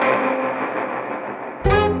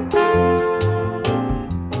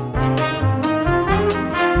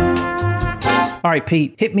 All right,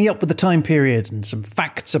 Pete, hit me up with the time period and some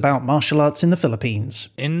facts about martial arts in the Philippines.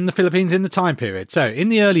 In the Philippines in the time period. So in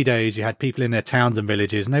the early days, you had people in their towns and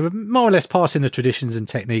villages, and they were more or less passing the traditions and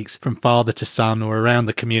techniques from father to son or around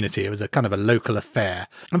the community. It was a kind of a local affair.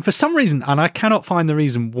 And for some reason, and I cannot find the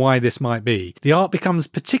reason why this might be, the art becomes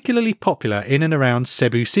particularly popular in and around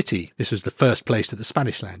Cebu City. This was the first place that the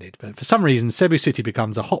Spanish landed. But for some reason, Cebu City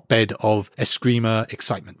becomes a hotbed of Eskrima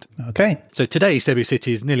excitement. Okay. So today, Cebu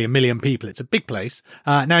City is nearly 1 million people. It's a big place. place.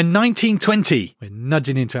 Now, in 1920, we're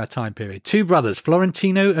nudging into our time period. Two brothers,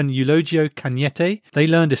 Florentino and Eulogio Cagnete, they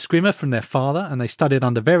learned eskrima from their father and they studied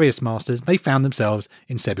under various masters. They found themselves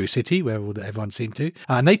in Cebu City, where everyone seemed to.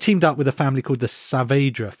 And they teamed up with a family called the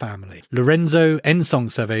Saavedra family. Lorenzo Ensong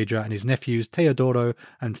Saavedra and his nephews Teodoro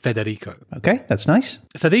and Federico. Okay, that's nice.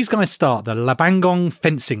 So these guys start the Labangong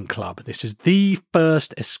Fencing Club. This is the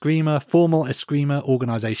first formal eskrima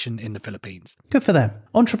organisation in the Philippines. Good for them.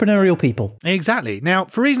 Entrepreneurial people. Exactly. Now,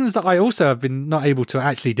 for reasons that I also have been not able to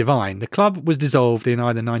actually divine, the club was dissolved in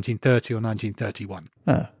either 1930 or 1931.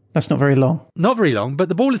 Oh, that's not very long. Not very long, but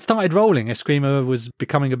the ball had started rolling. Eskrima was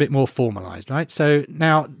becoming a bit more formalised, right? So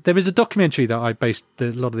now there is a documentary that I based a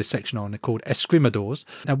lot of this section on called Eskrimadors.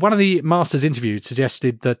 Now, one of the masters interviewed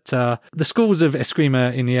suggested that the schools of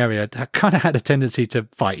eskrima in the area kind of had a tendency to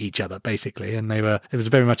fight each other, basically, and it was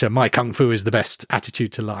very much a my kung fu is the best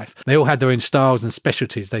attitude to life. They all had their own styles and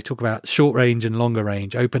specialties. They talk about short range and longer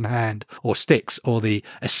range, open hand or sticks, or the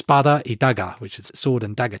espada y daga, which is sword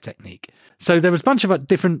and dagger technique. So there was a bunch of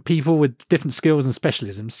different people with different skills and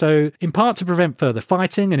specialisms. So in part to prevent further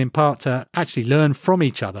fighting and in part to actually learn from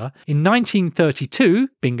each other, in 1932,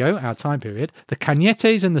 bingo, our time period, the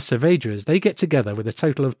Cagnetes and the Saavedras, they get together with a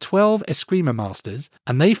total of 12 eskrima masters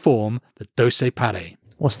and they form the Doce Pare.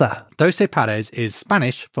 What's that? Doce Pares is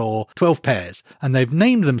Spanish for 12 pairs, and they've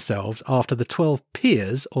named themselves after the 12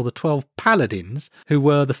 peers, or the 12 paladins, who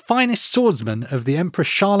were the finest swordsmen of the Emperor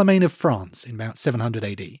Charlemagne of France in about 700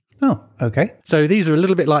 AD. Oh, okay. So these are a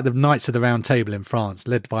little bit like the Knights of the Round Table in France,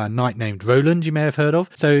 led by a knight named Roland, you may have heard of.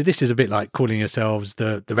 So this is a bit like calling yourselves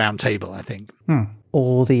the Round Table, I think.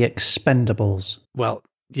 Or the Expendables. Well,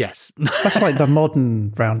 yes. That's like the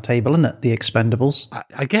modern Round Table, isn't it? The Expendables.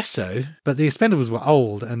 I guess so. But the Expendables were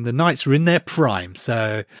old and the Knights were in their prime,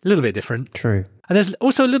 so a little bit different. True. And there's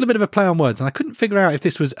also a little bit of a play on words, and I couldn't figure out if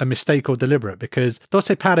this was a mistake or deliberate, because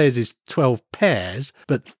Doce Pares is 12 pairs,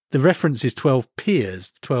 but the reference is 12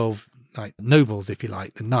 peers, 12 like nobles, if you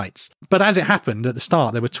like, the knights. But as it happened at the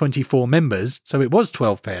start, there were 24 members, so it was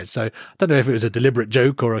 12 pairs. So I don't know if it was a deliberate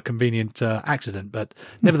joke or a convenient accident, but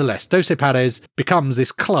nevertheless, Doce Pares becomes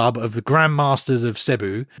this club of the grandmasters of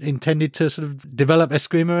Cebu, intended to sort of develop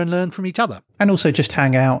eskrima and learn from each other. And also just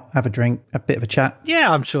hang out, have a drink, a bit of a chat.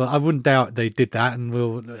 Yeah, I'm sure. I wouldn't doubt they did that, and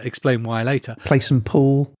we'll explain why later. Play some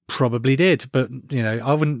pool. Probably did, but,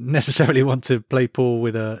 I wouldn't necessarily want to play pool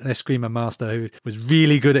with an eskrima master who was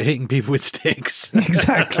really good at hitting people with sticks.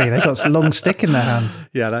 Exactly. They've got a long stick in their hand.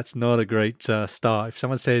 Yeah, that's not a great start. If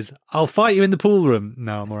someone says, I'll fight you in the pool room.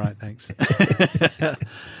 No, I'm all right, thanks.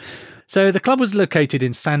 So the club was located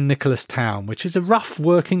in San Nicolas town, which is a rough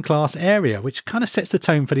working class area, which kind of sets the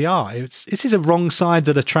tone for the art. This is a wrong sides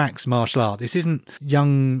of the tracks martial art. This isn't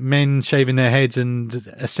young men shaving their heads and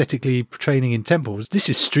aesthetically training in temples. This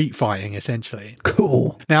is street fighting, essentially.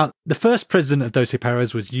 Cool. Now, the first president of Doce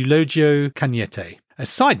Pares was Eulogio Cagnete. A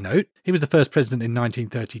side note, he was the first president in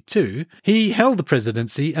 1932. He held the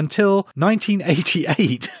presidency until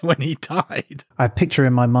 1988 when he died. I picture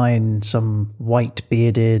in my mind some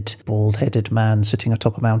white-bearded, bald-headed man sitting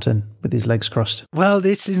atop a mountain with his legs crossed. Well,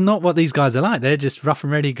 this is not what these guys are like. They're just rough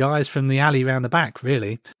and ready guys from the alley round the back,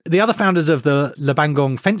 really. The other founders of the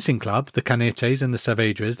Labangong Fencing Club, the Cagnetes and the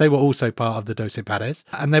Saavedras, they were also part of the Doce Pares.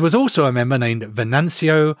 And there was also a member named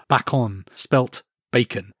Venancio Bacon, spelt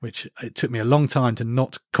Bacon, which it took me a long time to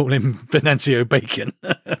not call him Venancio Bacon.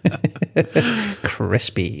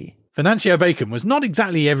 Crispy. Venancio Bacon was not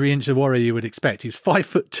exactly every inch of warrior you would expect. He was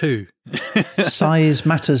 5'2". Size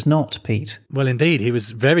matters not, Pete. Well, indeed, he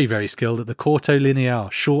was very, very skilled at the corto linear,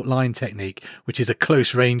 short line technique, which is a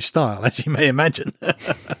close range style, as you may imagine.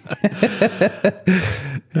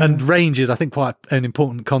 And range is, I think, quite an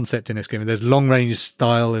important concept in eskrima. There's long range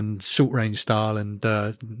style and short range style, and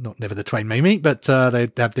not never the twain may meet, but they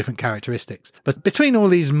have different characteristics. But between all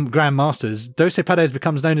these grand masters, Doce Pares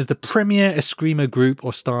becomes known as the premier eskrima group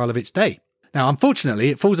or style of its day. Now, unfortunately,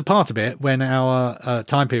 it falls apart a bit when our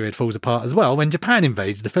time period falls apart as well, when Japan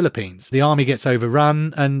invades the Philippines. The army gets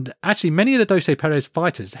overrun, and actually many of the Doce Pares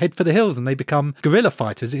fighters head for the hills and they become guerrilla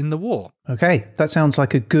fighters in the war. Okay, that sounds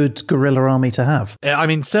like a good guerrilla army to have. I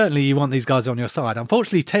mean, certainly you want these guys on your side.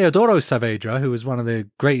 Unfortunately, Teodoro Saavedra, who was one of the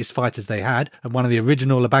greatest fighters they had, and one of the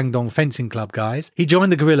original Labangong Fencing Club guys, he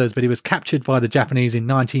joined the guerrillas, but he was captured by the Japanese in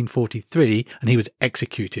 1943, and he was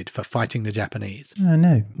executed for fighting the Japanese. Oh,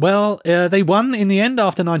 no. Well, they won in the end.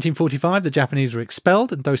 After 1945, the Japanese were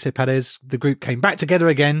expelled, and Doce Pares, the group, came back together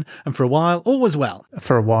again, and for a while, all was well.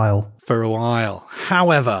 For a while. for a while.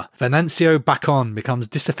 However, Venancio Bacon becomes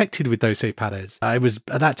disaffected with Doce Pares. It was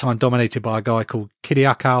at that time dominated by a guy called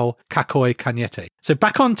Kiriakao Kakoi Cañete. So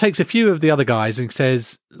Bacon takes a few of the other guys and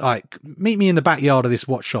says, like, meet me in the backyard of this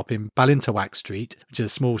watch shop in Balintawak Street, which is a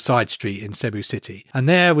small side street in Cebu City. And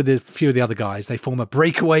there, with a few of the other guys, they form a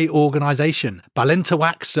breakaway organisation,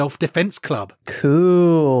 Balintawak Self-Defence Club.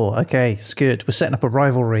 Cool. Okay, it's good. We're setting up a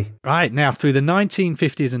rivalry. Right, now through the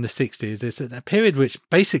 1950s and the 60s, there's a period which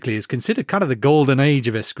basically is considered kind of the golden age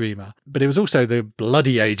of Eskrima, but it was also the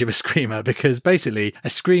bloody age of Eskrima, because basically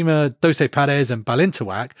Eskrima, Doce Pares and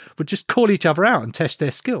Balintawak would just call each other out and test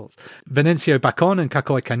their skills. Venancio Bacon and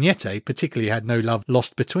Kakoi Cañete particularly had no love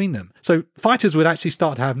lost between them. So fighters would actually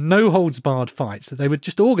start to have no-holds-barred fights that they would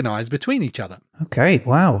just organise between each other. Okay,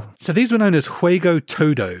 wow. So these were known as Juego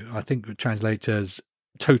Todo, I think would translate as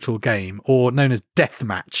total game, or known as death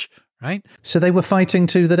match. Right? So they were fighting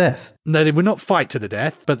to the death? No, they would not fight to the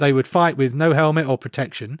death, but they would fight with no helmet or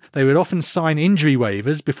protection. They would often sign injury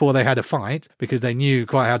waivers before they had a fight because they knew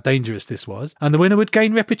quite how dangerous this was. And the winner would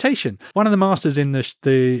gain reputation. One of the masters in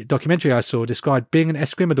the documentary I saw described being an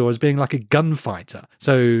escrimador as being like a gunfighter.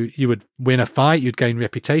 So you would win a fight, you'd gain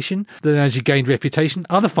reputation. Then as you gained reputation,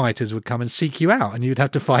 other fighters would come and seek you out and you'd have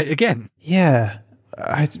to fight again. Yeah.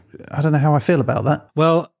 I don't know how I feel about that.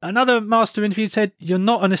 Well, another master interviewed said, you're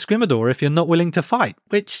not an escrimador if you're not willing to fight,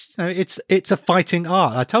 which, you know, it's a fighting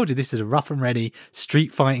art. I told you this is a rough and ready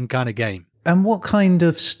street fighting kind of game. And what kind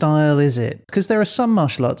of style is it? Because there are some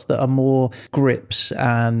martial arts that are more grips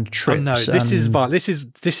and trips. Oh, no, this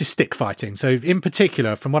is stick fighting. So in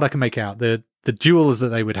particular, from what I can make out, the duels that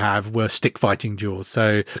they would have were stick fighting duels.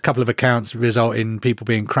 So a couple of accounts result in people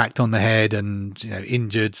being cracked on the head and, you know,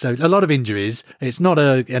 injured. So a lot of injuries. It's not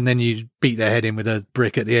and then you beat their head in with a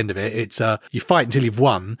brick at the end of it. It's you fight until you've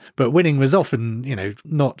won, but winning was often, you know,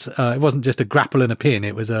 not, it wasn't just a grapple and a pin.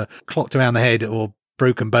 It was a clocked around the head or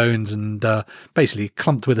broken bones and basically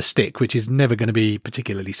clumped with a stick, which is never going to be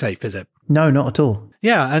particularly safe, is it? No, not at all.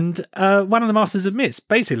 Yeah, and one of the masters admits,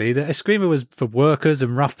 basically, that Eskrima was for workers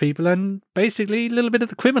and rough people and basically a little bit of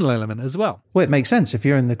the criminal element as well. Well, it makes sense. If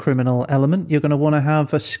you're in the criminal element, you're going to want to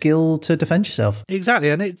have a skill to defend yourself. Exactly,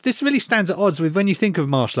 and this really stands at odds with when you think of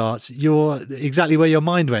martial arts, you're exactly where your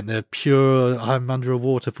mind went, the pure, I'm under a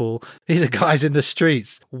waterfall. These are guys in the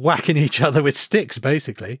streets whacking each other with sticks,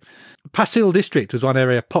 basically. Pasil district was one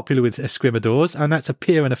area popular with escrimadors, and that's a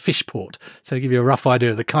pier and a fish port. So to give you a rough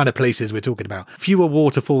idea of the kind of places we're talking about. Fewer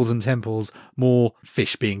waterfalls and temples, more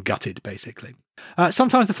fish being gutted, basically.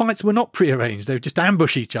 Sometimes the fights were not prearranged. They would just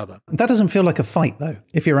ambush each other. That doesn't feel like a fight, though,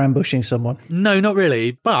 if you're ambushing someone. No, not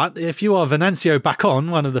really. But if you are Venancio Bacon,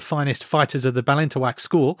 one of the finest fighters of the Balintawak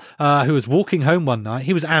school, who was walking home one night,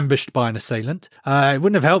 he was ambushed by an assailant. It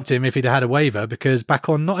wouldn't have helped him if he'd had a waiver, because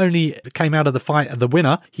Bacon not only came out of the fight the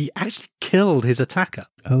winner, he actually killed his attacker.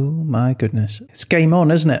 Oh, my goodness. It's game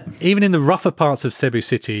on, isn't it? Even in the rougher parts of Cebu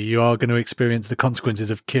City, you are going to experience the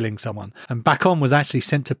consequences of killing someone. And Bacon was actually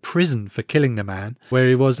sent to prison for killing the man, where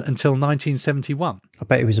he was until 1971. I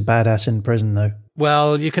bet he was a badass in prison, though.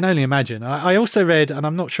 Well, you can only imagine. I also read, and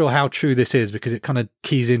I'm not sure how true this is because it kind of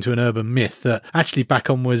keys into an urban myth, that actually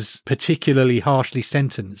Bacon was particularly harshly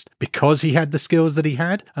sentenced because he had the skills that he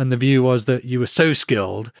had. And the view was that you were so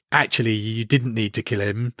skilled, actually you didn't need to kill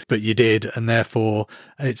him, but you did. And therefore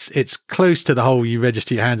it's close to the whole you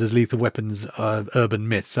register your hands as lethal weapons urban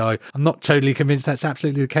myth. So I'm not totally convinced that's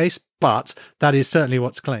absolutely the case, but that is certainly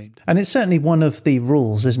what's claimed. And it's certainly one of the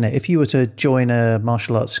rules, isn't it? If you were to join a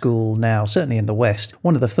martial arts school now, certainly in the West,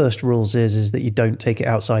 one of the first rules is that you don't take it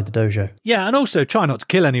outside the dojo. Yeah, and also try not to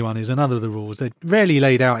kill anyone is another of the rules. They're rarely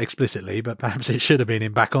laid out explicitly, but perhaps it should have been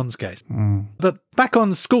in Bacon's case. But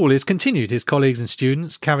Bacon's school is continued. His colleagues and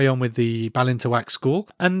students carry on with the Balintawak school,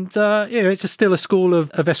 and it's still a school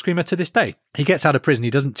of Eskrima to this day. He gets out of prison. He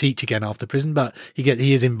doesn't teach again after prison, but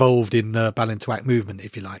he is involved in the Balintawak movement,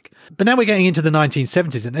 if you like. But now we're getting into the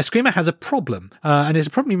 1970s, and Eskrima has a problem, and it's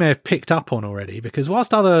a problem you may have picked up on already, because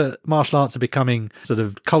whilst other martial arts are becoming sort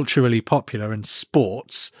of culturally popular and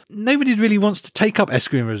sports, nobody really wants to take up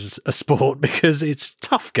Eskrima as a sport because it's a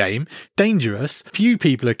tough game, dangerous. Few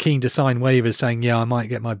people are keen to sign waivers saying, yeah, I might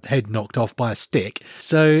get my head knocked off by a stick.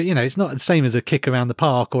 So, it's not the same as a kick around the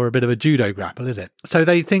park or a bit of a judo grapple, is it? So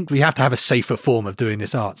they think we have to have a safer form of doing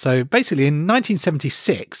this art. So basically in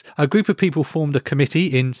 1976, a group of people formed a committee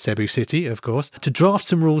in Cebu City, of course, to draft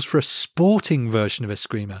some rules for a sporting version of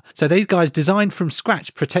Eskrima. So these guys designed from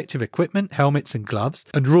scratch protective equipment, helmets and gloves,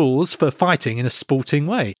 and rules for fighting in a sporting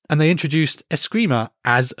way. And they introduced Eskrima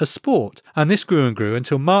as a sport. And this grew and grew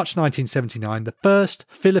until March 1979, the first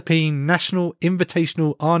Philippine National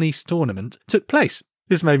Invitational Arnis tournament took place.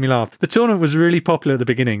 This made me laugh. The tournament was really popular at the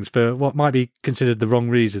beginnings for what might be considered the wrong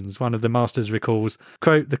reasons. One of the masters recalls,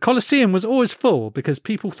 quote, "The Colosseum was always full because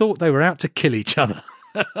people thought they were out to kill each other."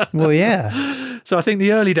 Well, yeah. So I think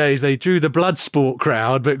the early days they drew the blood sport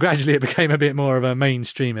crowd, but gradually it became a bit more of a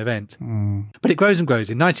mainstream event. But it grows and grows.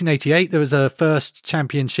 In 1988, there was a first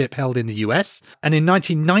championship held in the US. And in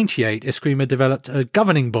 1998, Eskrima developed a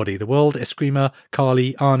governing body, the World Eskrima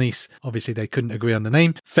Kali Arnis. Obviously, they couldn't agree on the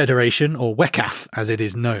name. Federation, or WECAF, as it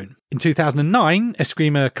is known. In 2009,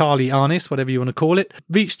 Eskrima Kali Arnis, whatever you want to call it,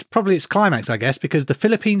 reached probably its climax, I guess, because the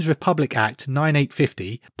Philippines Republic Act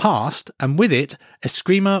 9850 passed, and with it,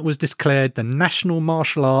 Eskrima was declared the national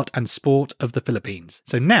martial art and sport of the Philippines.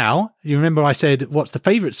 So now, you remember I said, what's the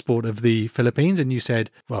favourite sport of the Philippines? And you said,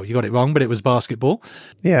 well, you got it wrong, but it was basketball.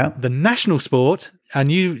 Yeah. The national sport, and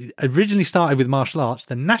you originally started with martial arts,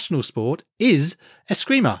 the national sport is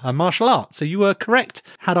Eskrima, a martial art. So you were correct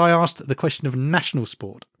had I asked the question of national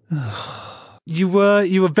sport. You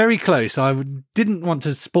were very close. I didn't want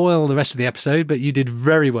to spoil the rest of the episode, but you did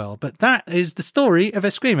very well. But that is the story of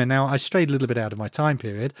Eskrima. Now, I strayed a little bit out of my time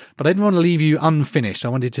period, but I didn't want to leave you unfinished. I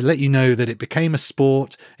wanted to let you know that it became a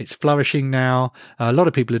sport. It's flourishing now. A lot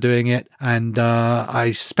of people are doing it. And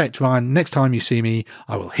I suspect, Ryan, next time you see me,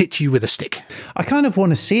 I will hit you with a stick. I kind of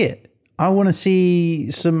want to see it. I want to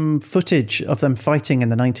see some footage of them fighting in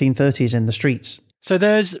the 1930s in the streets. So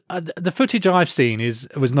there's the footage I've seen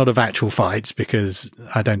was not of actual fights, because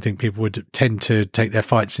I don't think people would tend to take their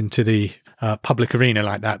fights into the public arena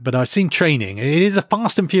like that. But I've seen training. It is a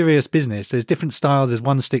fast and furious business. There's different styles. There's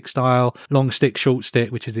one stick style, long stick, short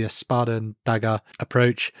stick, which is the espada and dagger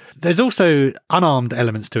approach. There's also unarmed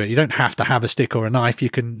elements to it. You don't have to have a stick or a knife.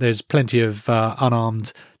 There's plenty of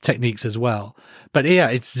unarmed techniques as well. But yeah,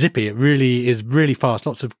 it's zippy. It really is really fast.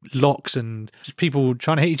 Lots of locks and people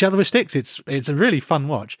trying to hit each other with sticks. It's a really fun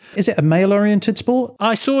watch. Is it a male-oriented sport?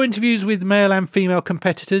 I saw interviews with male and female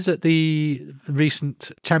competitors at the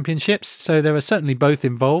recent championships, so there are certainly both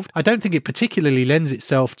involved. I don't think it particularly lends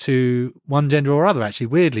itself to one gender or other, actually,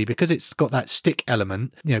 weirdly, because it's got that stick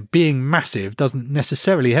element. You know, being massive doesn't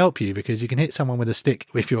necessarily help you, because you can hit someone with a stick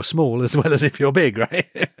if you're small as well as if you're big, right?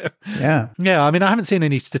 Yeah. Yeah, I mean, I haven't seen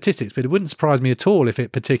any statistics, but it wouldn't surprise me at all if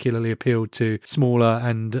it particularly appealed to smaller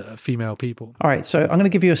and female people. All right, so I'm going to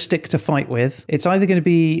give you a stick to fight with. It's either going to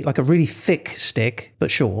be like a really thick stick, but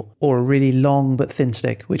short, or a really long but thin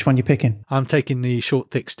stick. Which one are you picking? I'm taking the short,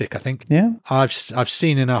 thick stick, I think. Yeah? I've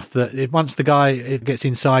seen enough that once the guy gets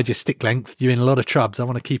inside your stick length, you're in a lot of trubs. I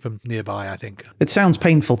want to keep him nearby, I think. It sounds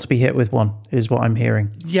painful to be hit with one, is what I'm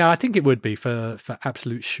hearing. Yeah, I think it would be for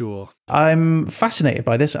absolute sure. I'm fascinated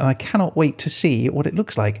by this, and I cannot wait to see what it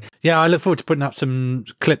looks like. Yeah, I look forward to putting up some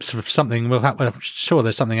clips of something. I'm sure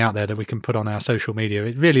there's something out there that we can put on our social media.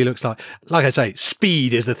 It really looks like I say,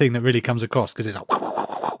 speed is the thing that really comes across, because it's like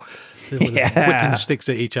whipping sticks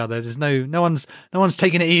at each other. There's no one's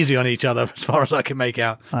taking it easy on each other, as far as I can make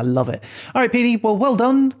out. I love it. All right, Petey. Well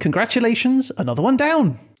done. Congratulations. Another one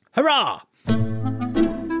down. Hurrah!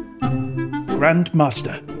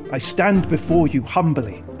 Grandmaster, I stand before you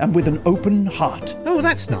humbly and with an open heart. Oh,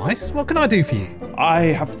 that's nice. What can I do for you? I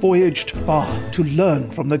have voyaged far to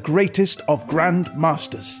learn from the greatest of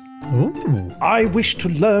Grandmasters. Ooh. I wish to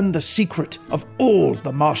learn the secret of all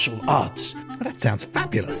the martial arts. Well, that sounds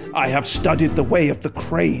fabulous. I have studied the way of the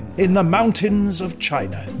crane in the mountains of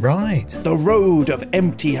China. Right. The road of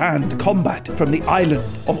empty-hand combat from the island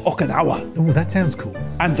of Okinawa. Oh, that sounds cool.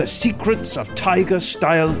 And the secrets of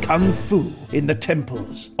tiger-style kung fu in the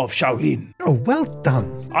temples of Shaolin. Oh, well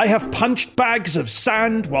done. I have punched bags of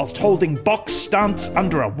sand whilst holding box stance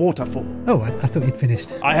under a waterfall. Oh, I thought you'd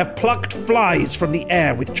finished. I have plucked flies from the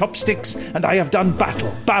air with chopsticks, and I have done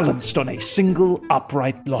battle balanced on a single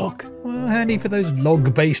upright log. Well, handy for those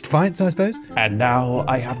log-based fights, I suppose. And now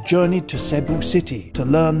I have journeyed to Cebu City to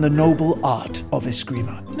learn the noble art of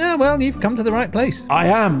Eskrima. Yeah, well, you've come to the right place. I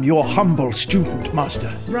am your humble student,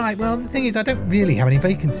 Master. Right, well, the thing is, I don't really have any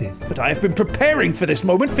vacancies. But I have been preparing for this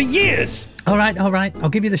moment for years. All right. I'll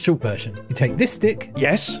give you the short version. You take this stick.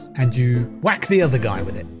 Yes. And you whack the other guy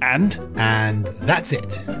with it. And that's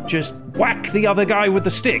it. Just whack the other guy with the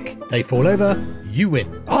stick. They fall over, you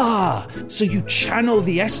win. Ah, so you channel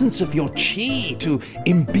the essence of your chi to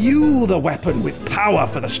imbue the weapon with power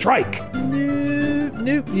for the strike.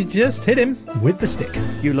 Nope, you just hit him with the stick.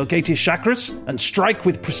 You locate his chakras and strike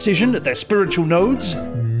with precision at their spiritual nodes?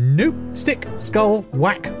 Nope. Stick, skull,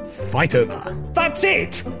 whack, fight over. That's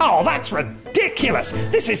it! Oh, that's ridiculous!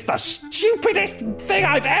 This is the stupidest thing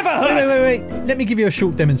I've ever heard! Wait. Let me give you a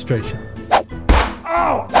short demonstration.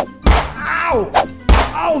 Oh! Ow!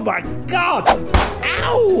 Oh my God!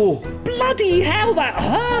 Ow! Bloody hell, that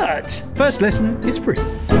hurt! First lesson is free.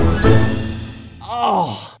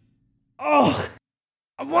 Oh,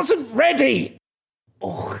 I wasn't ready.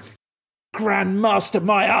 Oh, Grandmaster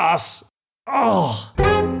my ass. Oh.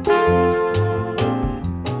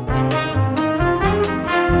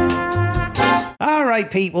 All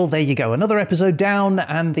right, Pete, well, there you go. Another episode down,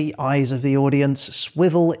 and the eyes of the audience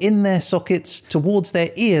swivel in their sockets towards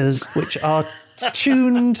their ears, which are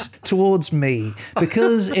tuned towards me,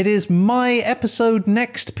 because it is my episode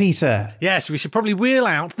next, Peter. Yes, we should probably wheel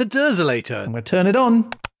out the Dersolator. I'm going to turn it on.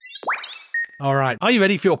 All right, are you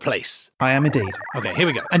ready for your place? I am indeed. Okay, here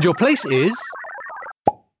we go. And your place is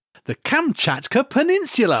the Kamchatka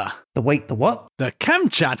Peninsula. The what? The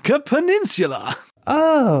Kamchatka Peninsula.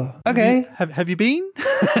 Oh, okay. Have you been?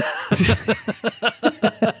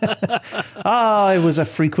 It was a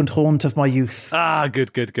frequent haunt of my youth.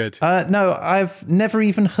 Good. No, I've never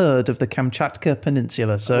even heard of the Kamchatka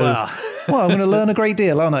Peninsula, so well, I'm going to learn a great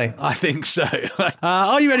deal, aren't I? I think so.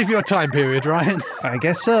 Are you ready for your time period, Ryan? I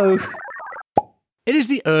guess so. It is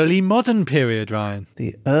the early modern period, Ryan.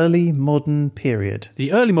 The early modern period.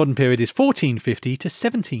 The early modern period is 1450 to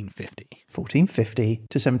 1750. 1450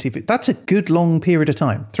 to 1750. That's a good long period of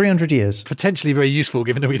time. 300 years. Potentially very useful,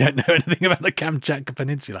 given that we don't know anything about the Kamchatka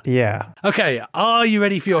Peninsula. Yeah. Okay, are you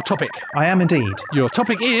ready for your topic? I am indeed. Your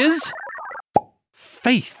topic is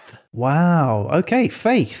faith. Wow. Okay,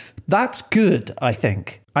 faith. That's good, I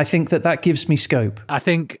think. I think that gives me scope. I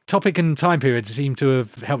think topic and time period seem to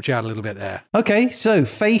have helped you out a little bit there. Okay, so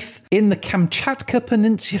faith in the Kamchatka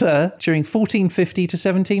Peninsula during 1450 to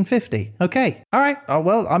 1750. Okay, all right. Oh,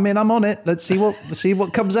 well, I mean, I'm on it. Let's see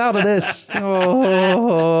what comes out of this.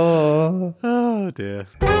 Oh dear.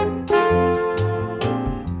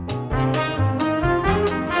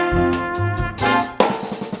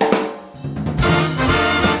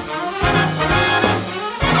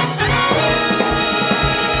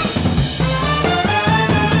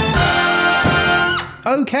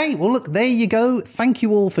 Okay, well, look, there you go. Thank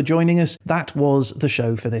you all for joining us. That was the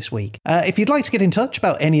show for this week. If you'd like to get in touch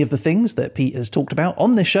about any of the things that Pete has talked about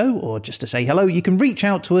on this show, or just to say hello, you can reach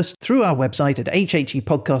out to us through our website at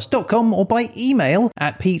hhepodcast.com or by email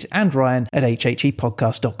at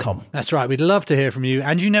peteandryan@hhepodcast.com. That's right. We'd love to hear from you.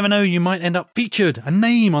 And you never know, you might end up featured, a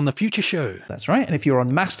name on the future show. That's right. And if you're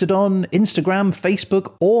on Mastodon, Instagram,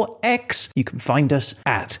 Facebook, or X, you can find us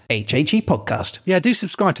at HHE Podcast. Yeah, do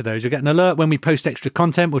subscribe to those. You'll get an alert when we post extra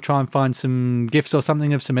content. We'll try and find some GIFs or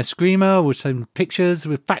something of some Eskrima, or some pictures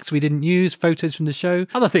with facts we didn't use, photos from the show,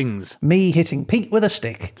 other things. Me hitting Pete with a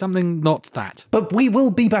stick. Something not that. But we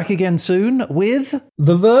will be back again soon with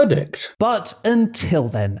The Verdict. But until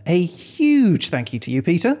then, a huge thank you to you,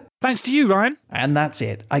 Peter. Thanks to you, Ryan. And that's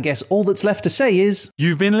it. I guess all that's left to say is...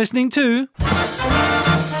 You've been listening to...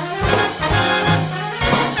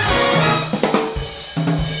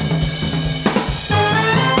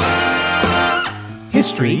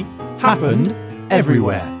 History happened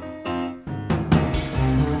everywhere.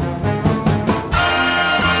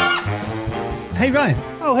 Hey, Ryan.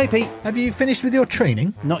 Oh, hey, Pete. Have you finished with your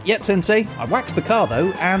training? Not yet, Sensei. I waxed the car,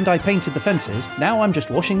 though, and I painted the fences. Now I'm just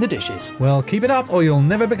washing the dishes. Well, keep it up or you'll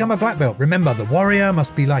never become a black belt. Remember, the warrior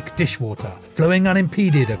must be like dishwater, flowing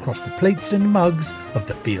unimpeded across the plates and mugs of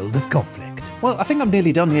the field of conflict. Well, I think I'm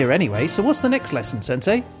nearly done here anyway, so what's the next lesson,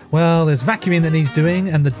 Sensei? Well, there's vacuuming that needs doing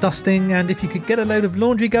and the dusting, and if you could get a load of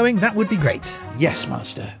laundry going, that would be great. Yes,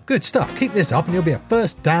 Master. Good stuff. Keep this up and you'll be a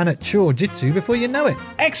first dan at Chore Jitsu before you know it.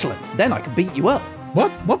 Excellent. Then I can beat you up.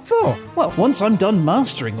 What? What for? Well, once I'm done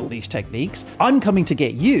mastering all these techniques, I'm coming to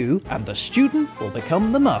get you, and the student will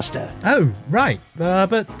become the master. Oh, right.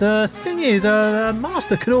 But the thing is, a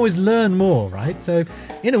master can always learn more, right? So,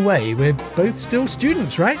 in a way, we're both still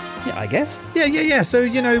students, right? Yeah, I guess. Yeah. So,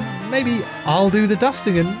 maybe I'll do the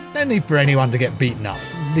dusting and no need for anyone to get beaten up,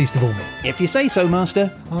 least of all me. If you say so,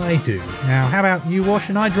 Master. I do. Now, how about you wash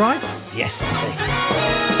and I dry? Yes, Sensei.